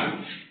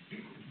example,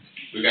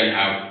 we can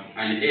have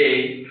an A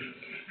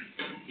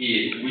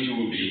here, which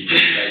will be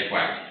like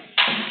what?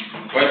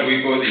 What do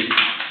we call this?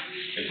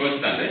 A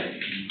constant,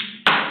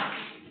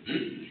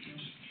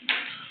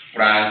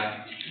 plus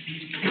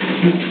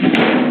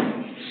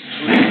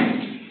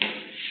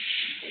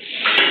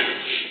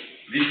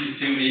this is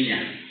still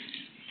linear.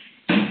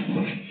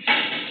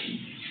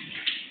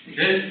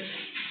 Okay?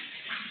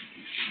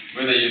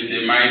 Whether you say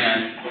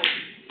minus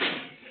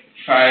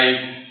 5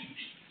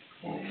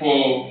 or 4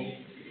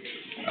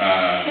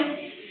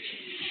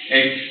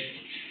 x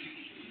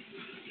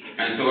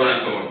and so on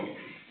and so on,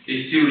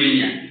 it's still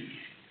linear.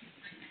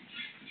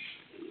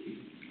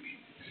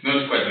 It's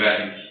not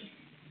quadratic.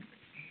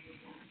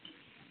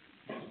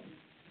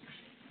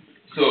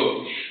 So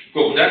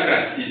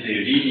Cobb-Douglas is a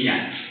linear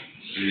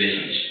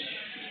relationship.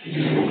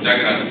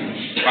 Cobb-Douglas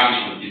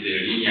function is a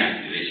linear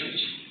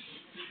relationship.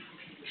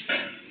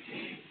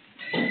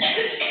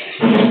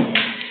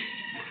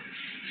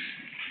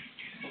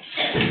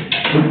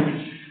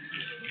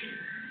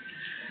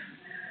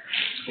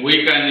 We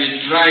can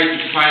try to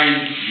find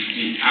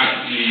the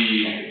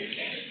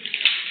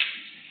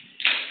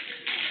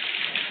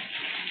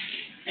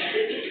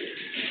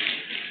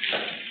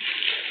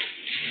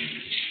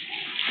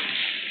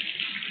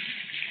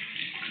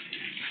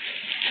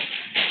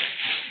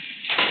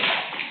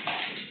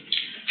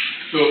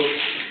so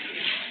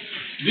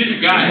these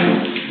guys,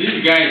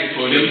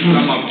 for them to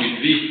come up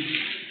with this,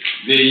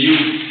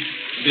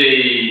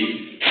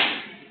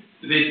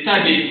 they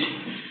studied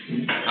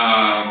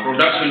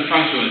production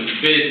functions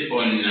based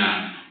on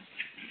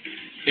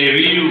a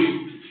real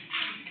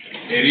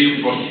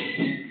process.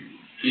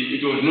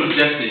 It was not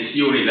just a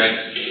theory that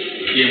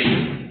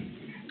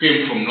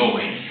came from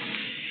nowhere.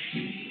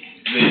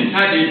 They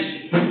studied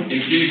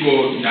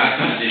empirical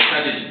data, they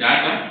studied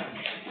data,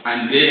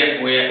 and they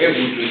were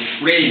able to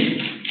explain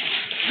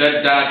that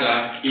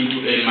data into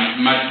a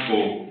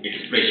mathematical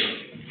expression.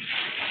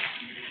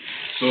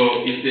 So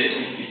it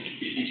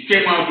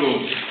came out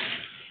of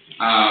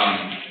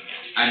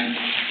an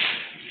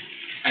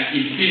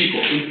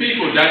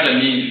empirical data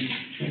means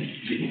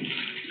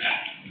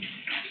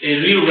a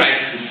real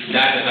right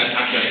data that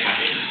actually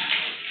happens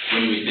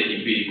when we say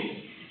empirical.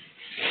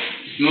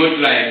 It's not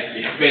like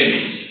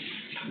experiment.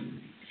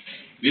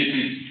 This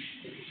is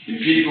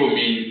empirical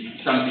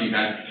means something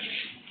that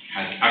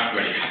has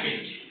actually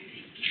happened.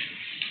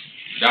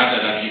 Data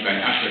that you can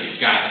actually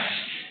gather,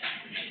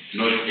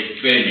 not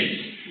experiment.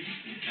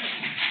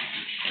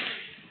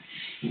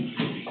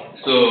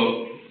 So,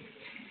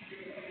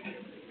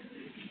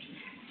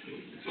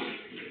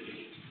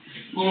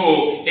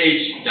 Paul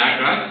H.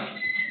 Douglas,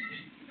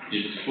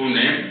 his full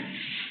name,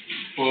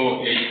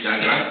 Paul H.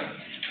 Douglas,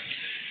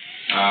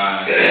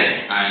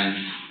 and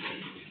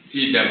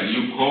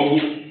C.W. Cole,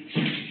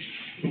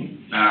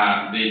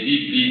 they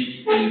did this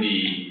in the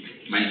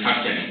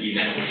manufacturing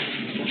industry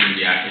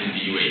in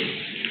the US.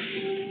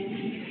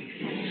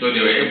 So they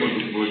were able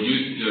to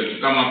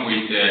come up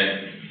with a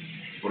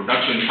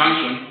production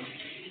function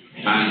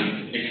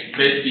and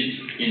express it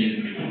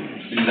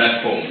in that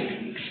form.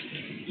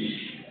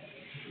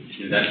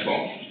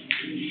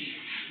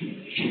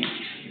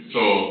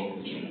 So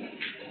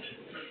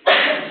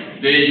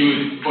they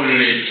use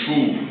only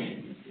two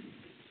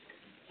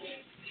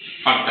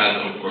factors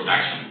of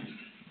production,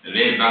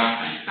 labor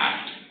and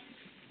capital.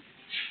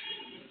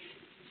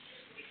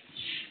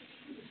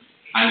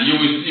 And you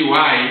will see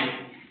why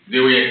they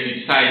were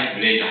criticized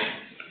later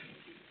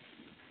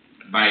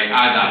by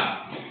other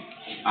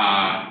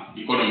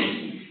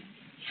economists,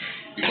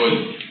 because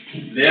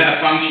their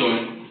function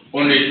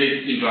only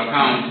takes into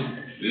account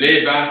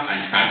labor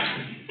and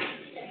capital.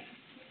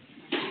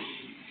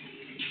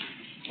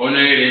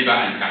 Only labor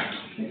and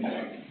capital.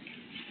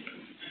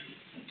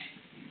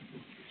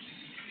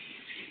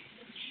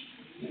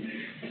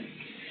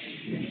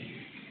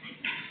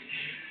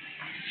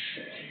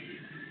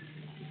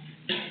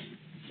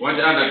 What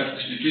other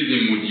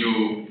criticism would you,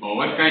 or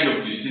what kind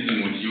of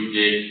criticism would you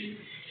get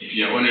if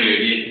you are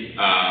only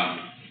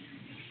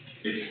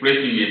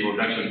expressing a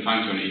production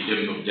function in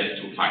terms of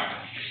just two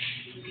factors,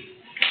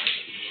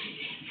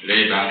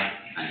 labor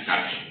and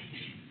capital?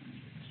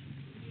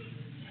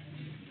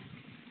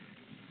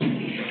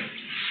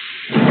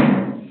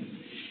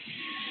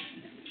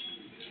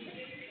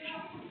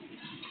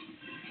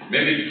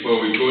 Maybe before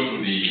we go to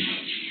the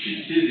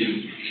criticism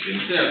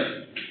themselves,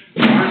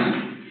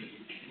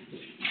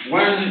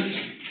 one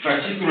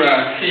particular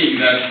thing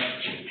that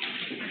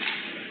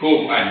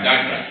Cope and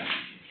Douglas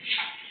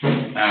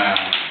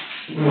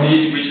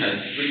did,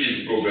 which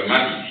is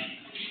problematic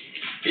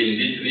in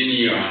this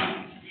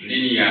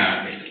linear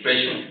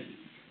expression,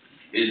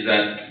 is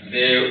that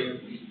they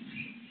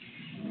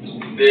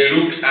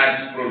looked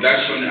at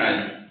production as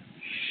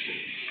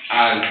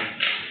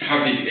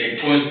having a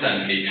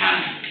constant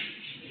return,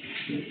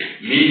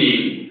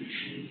 meaning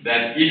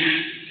that if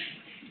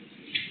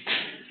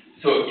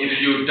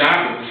you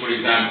double, for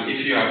example,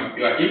 if you have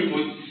your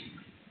inputs,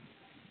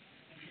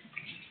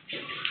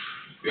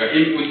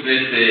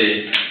 let's say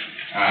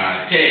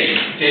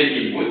 10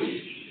 inputs,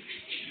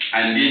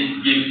 and this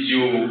gives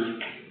you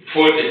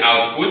 40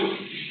 outputs,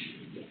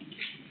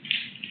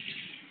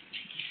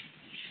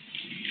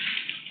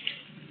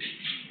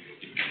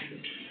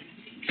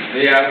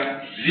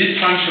 this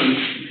function,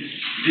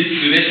 this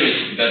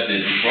relationship that they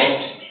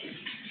developed,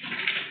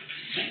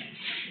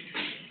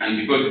 and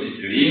because it's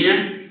linear,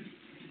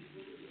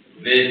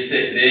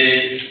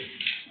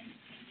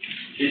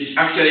 it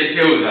actually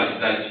tells us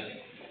that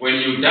when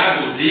you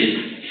double this,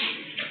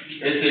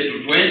 let's say to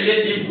 20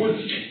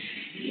 inputs,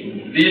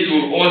 this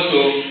will also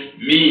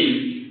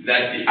mean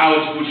that the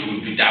output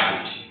will be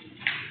doubled.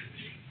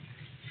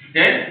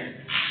 Okay?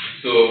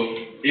 So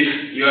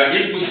if your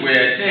inputs were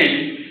 10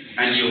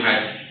 and you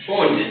had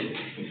 40,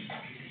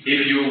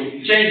 if you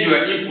change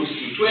your inputs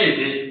to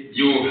 20,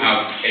 you will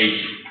have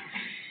 80.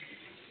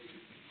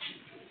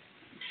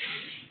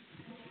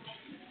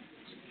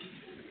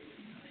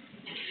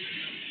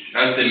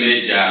 That's the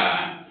major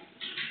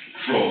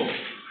flaw.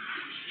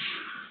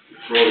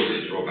 Flaw is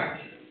a drawback.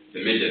 The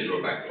major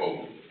drawback of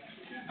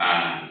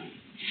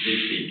this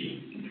thinking.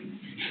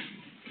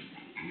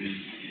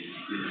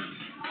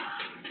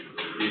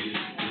 It's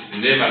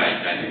never like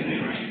that in the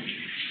right.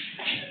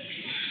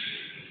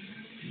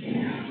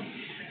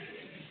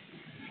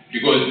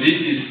 Because this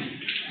is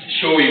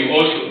showing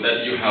also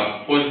that you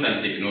have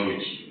constant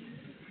technology,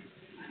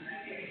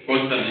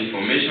 constant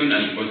information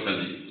and constant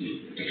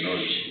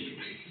technology.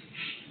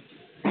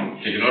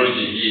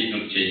 Technology here is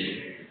not changing.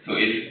 So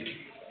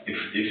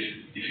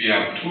if you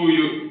have two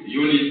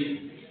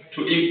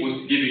inputs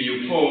giving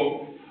you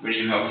 4, when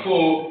you have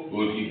 4,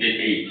 you get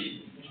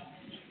 8.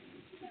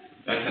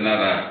 That's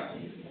another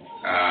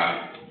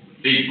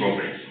big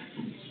problem.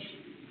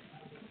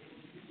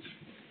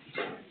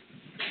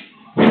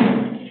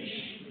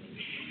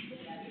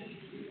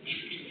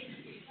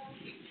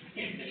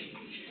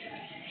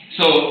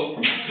 So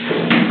we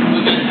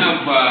can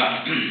have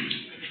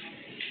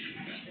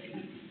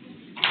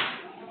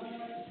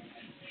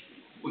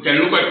we can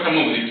look at some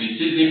of the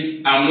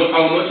criticisms. I'm not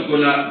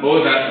gonna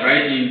bother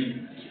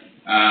writing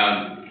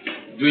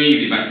doing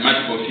the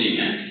mathematical thing.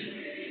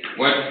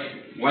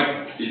 What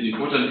is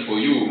important for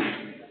you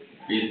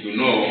is to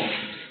know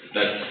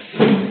that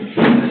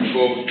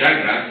for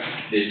Douglas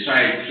they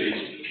try to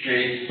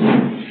express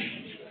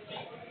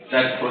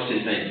that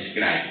process I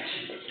described.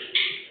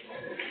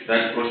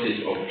 That process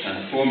of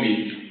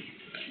transforming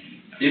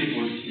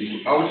inputs into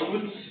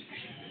outputs,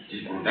 the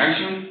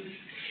production,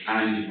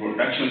 and the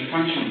production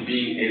function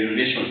being a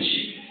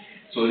relationship.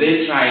 So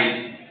they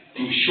tried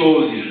to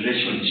show the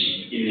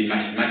relationship in a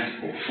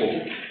mathematical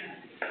form.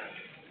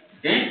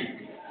 Okay?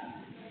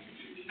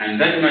 And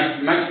that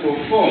mathematical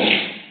form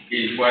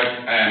is what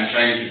I am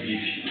trying to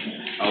give you.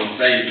 I was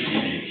trying to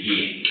give you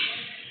here.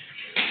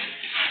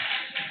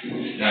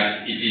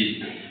 That it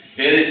is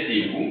very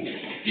simple.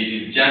 It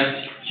is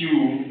just Q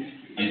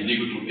is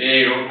equal to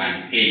A rho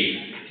and A.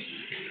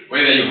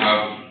 Whether you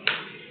have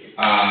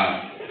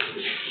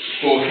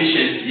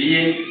coefficients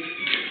here,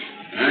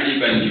 you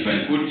can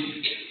put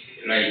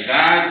like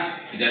that,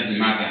 it doesn't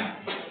matter.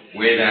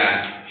 Whether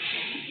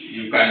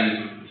you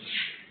can,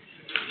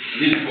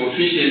 these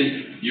coefficients,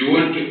 you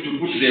want to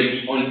put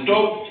them on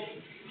top,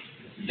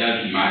 it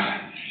doesn't matter.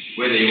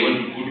 Whether you want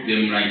to put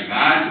them like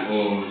that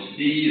or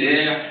see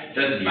there,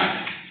 doesn't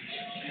matter.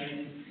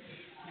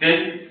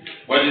 Okay?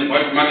 What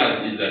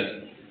matters is that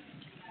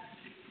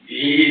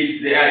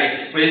they are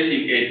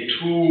expressing a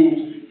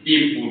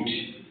two-input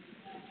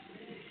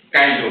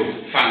kind of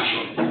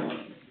function.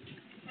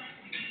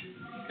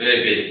 Very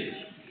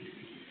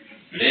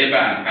basic. Labor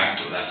and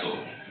capital, that's all.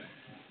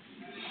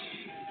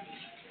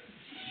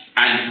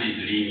 And it is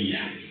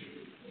linear.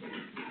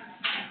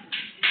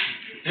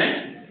 Okay?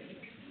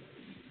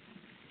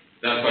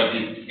 That's what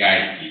this guy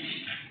did.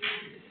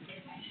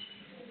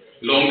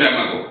 Long time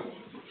ago.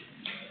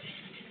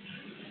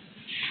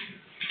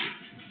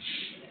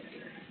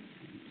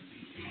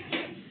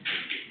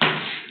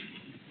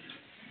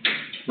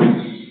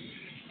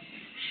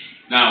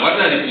 Now, what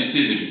are the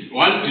criticisms?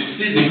 One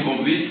criticism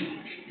of this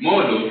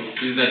model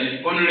is that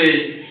it's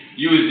only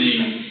using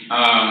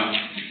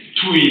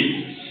two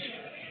inputs,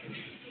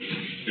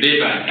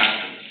 labor and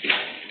capital.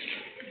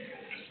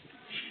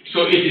 So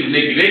it is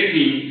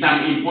neglecting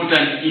some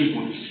important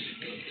inputs.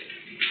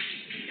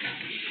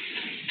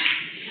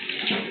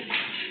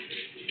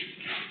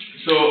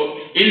 So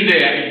in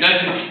there, it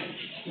doesn't,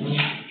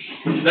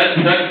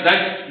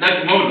 that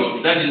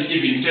model doesn't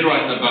even tell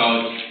us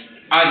about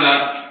other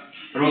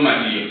raw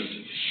materials.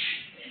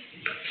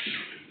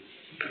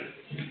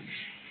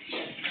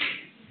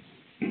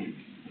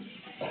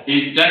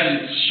 It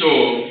doesn't show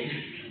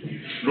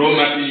raw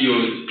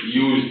materials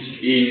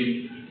used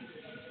in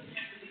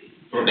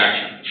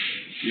production.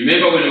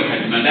 Remember when we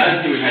had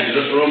Mandansi, we had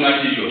raw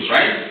materials,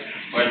 right?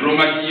 We had raw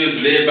materials,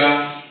 labor,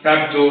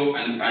 capital,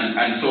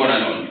 and so on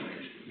and on.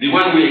 The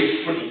one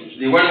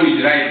we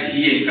derived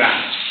here in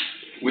class,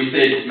 we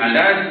said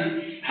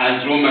Mandansi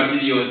has raw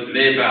materials,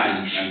 labor,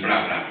 and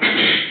blah blah.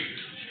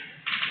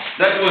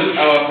 That was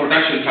our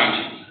production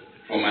function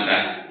for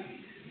Mandansi.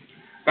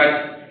 But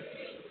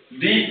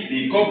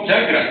the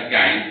Cobb-Douglas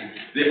guys,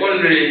 they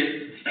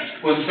only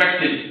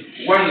constructed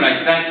one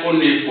like that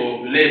only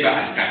for labor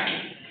and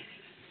capital.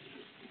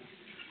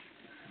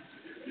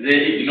 They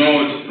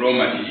ignored raw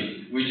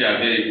materials, which are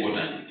very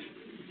important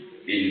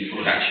in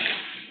production.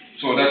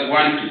 So that's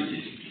one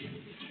criticism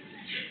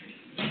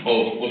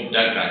of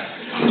Douglas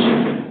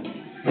function.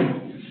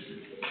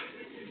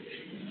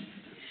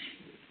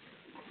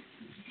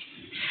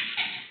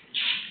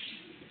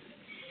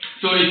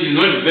 So it is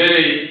not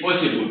very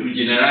possible to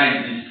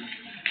generalize this.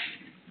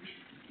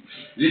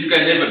 This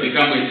can never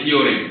become a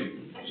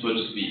theorem, so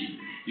to speak.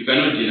 You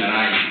cannot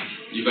generalize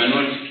it. You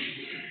cannot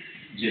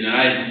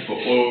generalize it for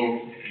all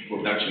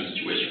production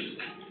situations.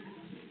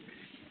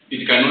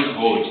 It cannot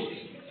hold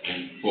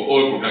for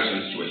all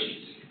production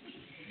situations.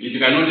 It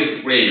cannot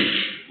explain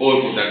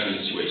all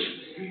production situations.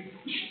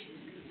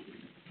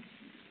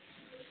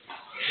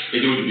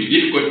 It would be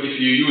difficult if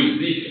you use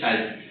this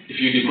if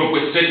you develop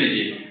a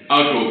strategy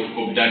out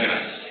of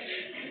Douglas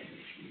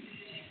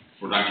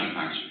production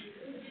function.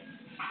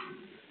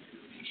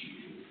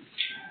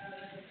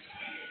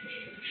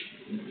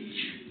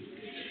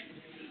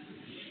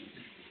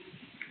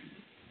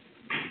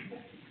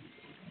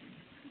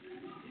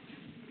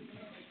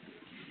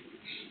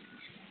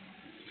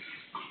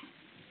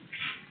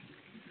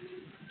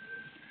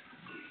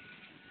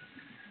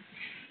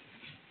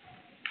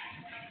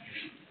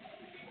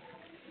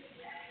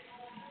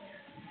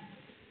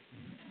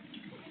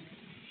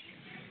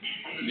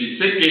 The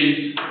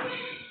second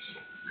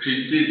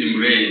criticism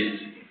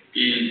raised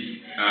is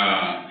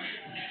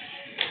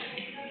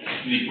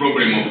the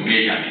problem of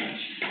measurement.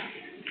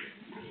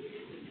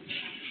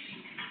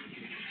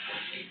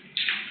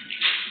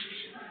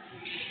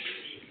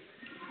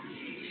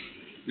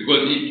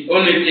 Because it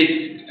only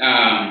takes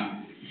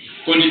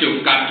quantity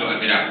of capital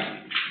available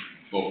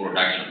for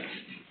production.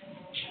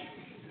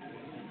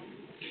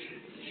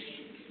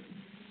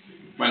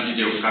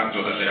 quantity of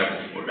capital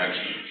available for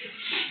production.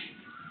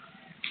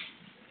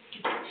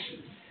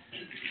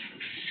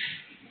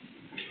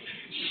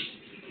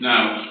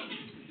 Now,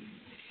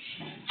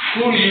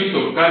 full use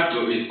of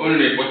capital is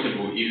only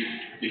possible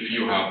if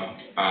you have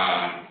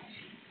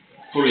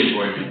full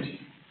employment.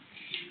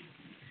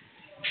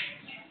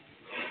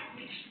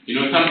 You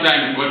know,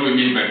 sometimes what we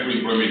mean by full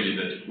employment is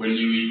that when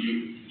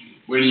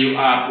you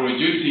are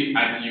producing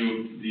at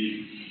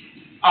the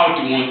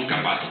utmost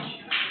capacity,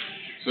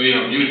 so you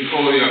have used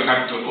all your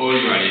capital, all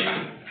your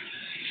labor,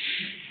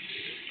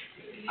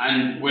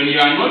 and when you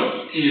are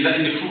not in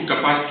the full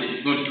capacity,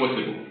 it's not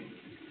possible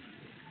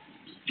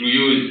to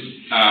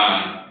use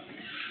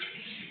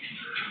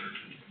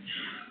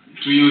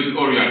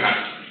all your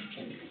capital.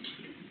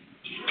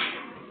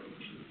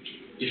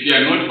 If you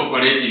are not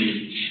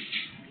operating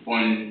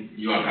on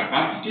your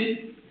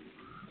capacity,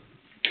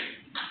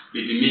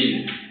 it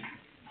means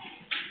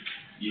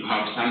you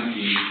have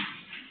something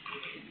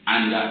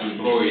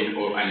underemployed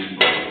or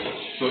unemployed.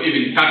 So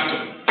even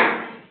capital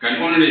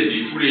can only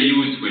be fully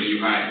used when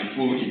you are in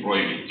full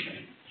employment.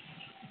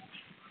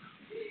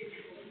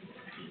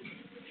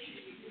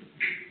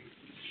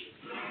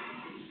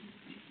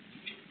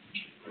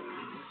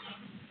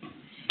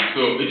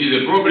 So it is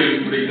a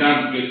problem, for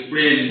example, to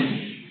explain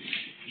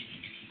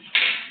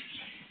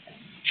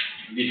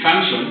the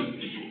function,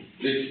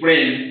 to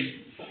explain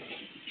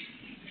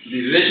the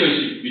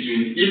relationship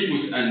between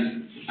inputs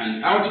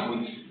and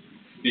outputs,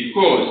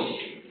 because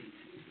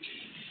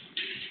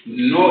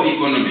no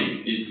economy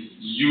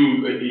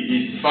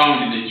is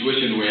found in a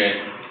situation where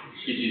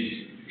it is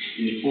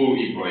in full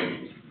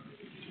employment.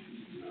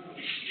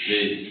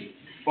 There is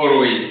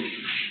always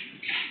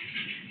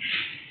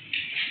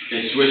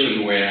a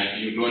situation where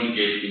you don't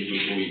get into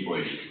full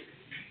employment.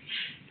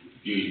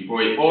 You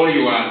employ all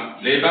your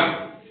labor,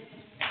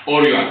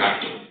 all your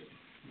capital.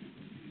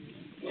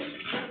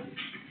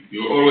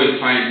 You always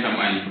find some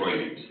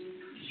unemployment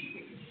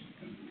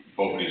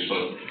of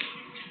resources.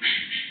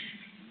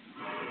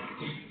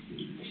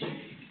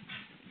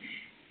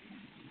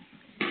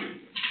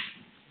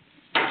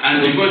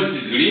 And because it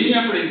is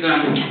linear, for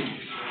example,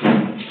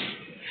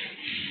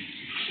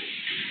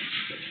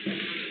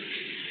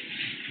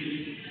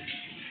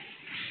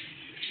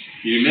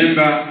 you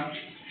remember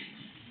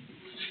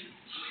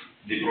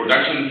the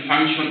production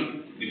function,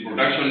 the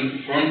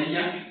production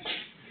frontier,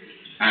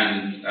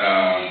 and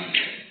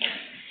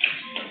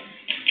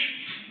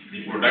the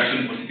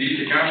production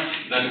possibility curve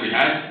that we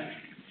had.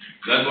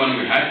 That one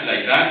we had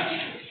like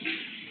that.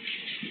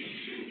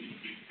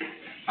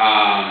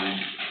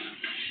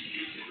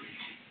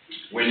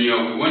 When we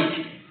want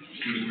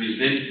to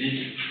represent this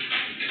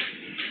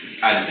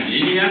as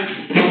linear,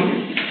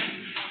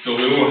 so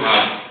we will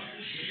have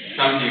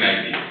something like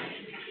this,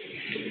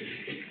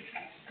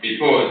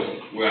 because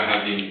we are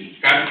having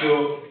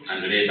capital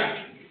and labor,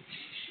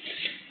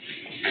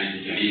 and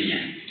it's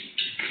linear.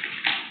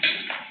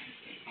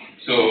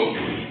 So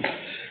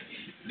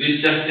this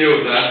just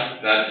tells us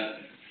that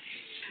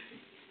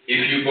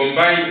if you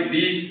combine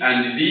this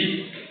and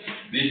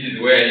this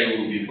is where you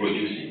will be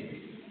producing.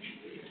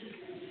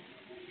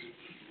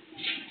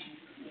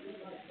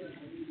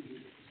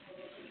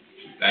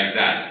 Like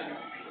that.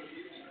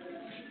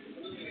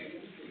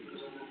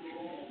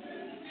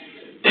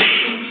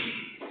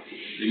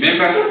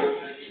 Remember,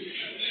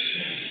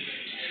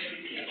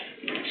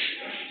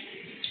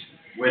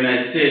 when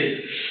I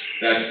said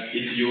that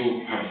if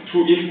you have 2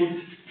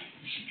 inputs,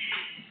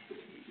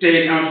 10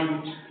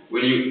 outputs,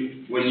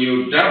 when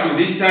you double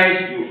this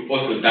side, you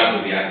also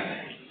double the other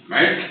side,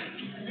 right?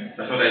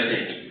 That's what I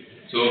said.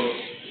 So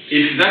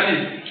if that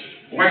is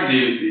what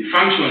the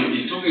function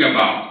is talking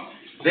about,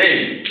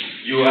 then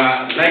you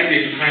are likely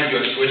to find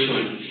your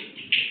situation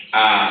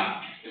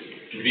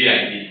to be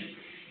like this.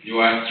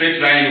 Your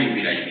straight line will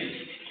be like this.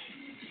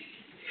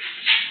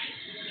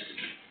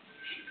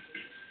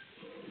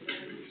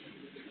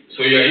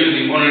 So you are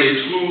using only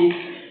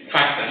 2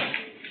 factors,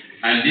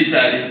 and these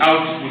are the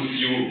outputs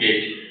you will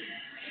get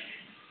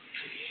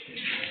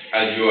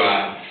as you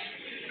are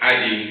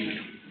adding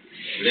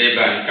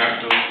labor and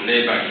capital,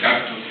 labor and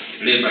capital,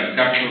 labor and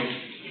capital.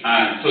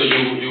 So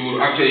you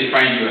will actually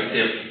find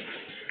yourself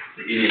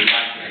in a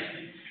path like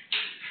this.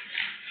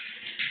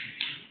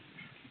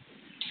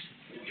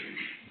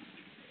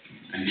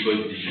 And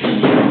because this is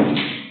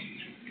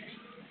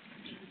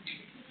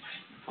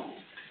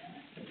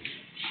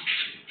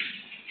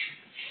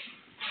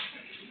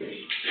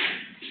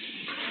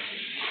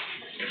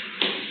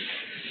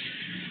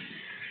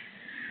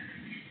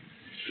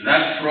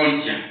that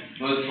frontier,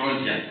 those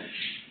frontiers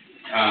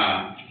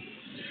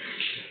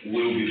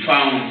will be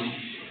found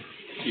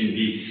in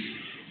this.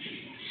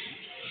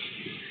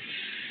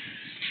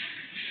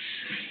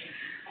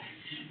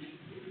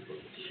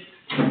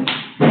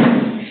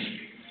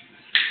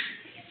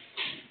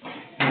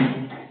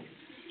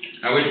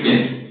 Are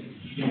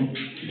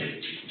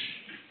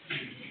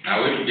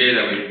we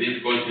together with this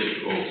concept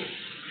of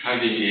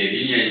having a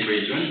linear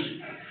equation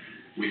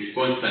with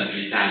constant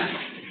return?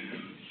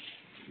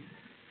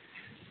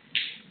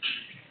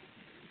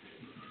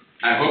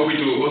 I hope it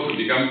will also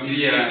become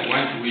clear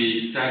once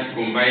we start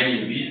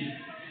combining this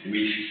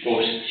with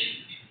cost.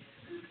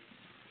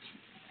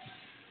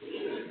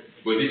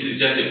 But this is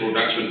just a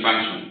production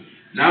function.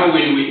 Now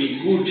when we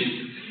include it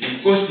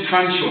in cost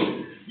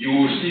function, you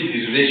will see the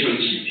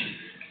relationship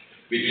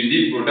between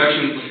this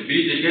production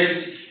possibility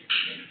case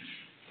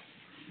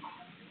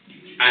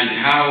and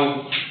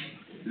how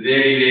they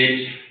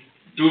relate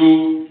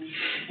to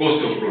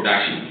cost of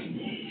production.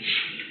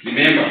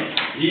 Remember,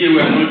 here we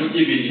are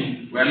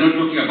not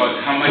talking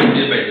about how much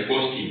labor is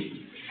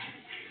costing,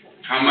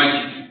 how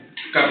much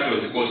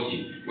capital is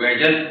costing. We are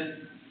just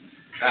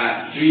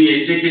doing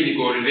a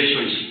technical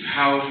relationship,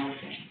 how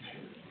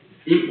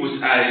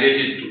inputs are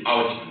related to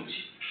output.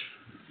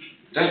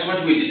 That's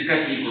what we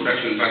discussed in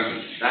production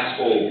functions. That's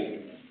all.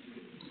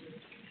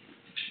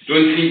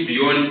 Don't think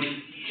beyond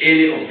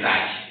any of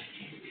that.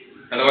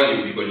 Otherwise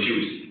you'll be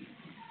confused.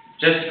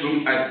 Just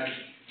look at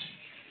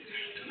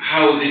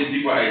how these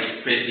people are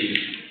expressing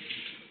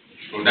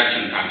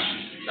production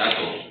functions. That's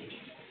all.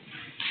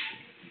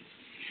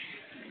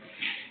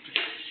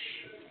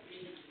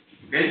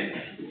 Okay?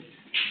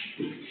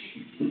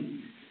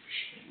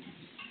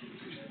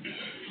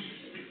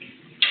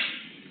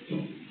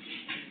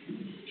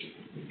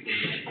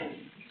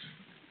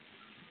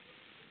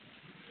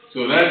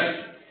 So that's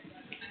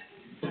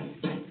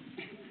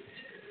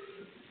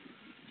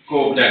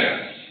Cobb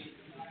diagrams.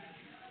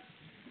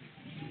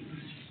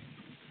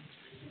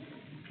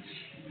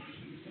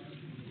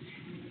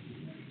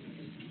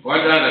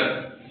 What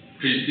other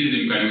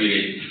criticism can we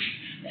raise?